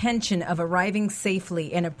the intention of arriving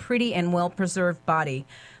safely in a pretty and well-preserved body,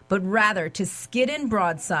 but rather to skid in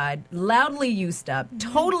broadside, loudly used up,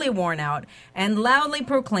 totally worn out, and loudly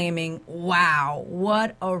proclaiming, wow,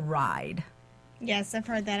 what a ride. Yes, I've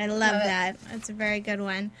heard that. I love that. That's a very good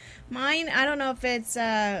one. Mine, I don't know if it's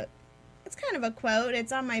kind of a quote.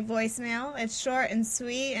 It's on my voicemail. It's short and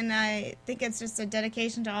sweet, and I think it's just a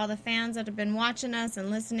dedication to all the fans that have been watching us and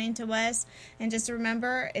listening to us. And just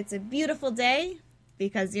remember, it's a beautiful day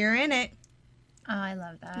because you're in it. Oh, I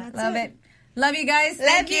love that. Love it. Love you guys.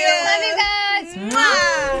 Thank you. Love you guys.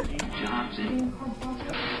 Mwah. Johnson.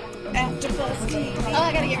 AfterBuzz TV. Oh,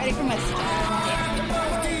 I gotta get ready for my stuff.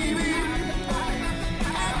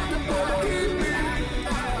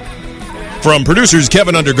 From producers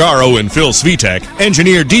Kevin Undergaro and Phil Svitek,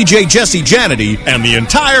 engineer DJ Jesse Janity, and the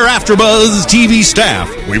entire AfterBuzz TV staff,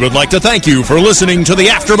 we would like to thank you for listening to the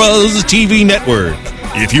AfterBuzz TV network.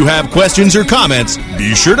 If you have questions or comments,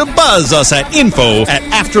 be sure to buzz us at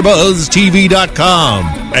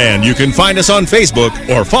info@AfterBuzzTV.com. And you can find us on Facebook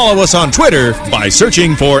or follow us on Twitter by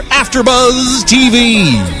searching for AfterBuzz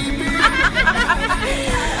TV.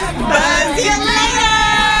 Buzz you later.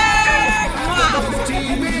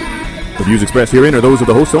 The views expressed herein are those of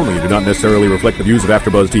the hosts only and do not necessarily reflect the views of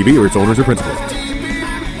AfterBuzz TV or its owners or principals.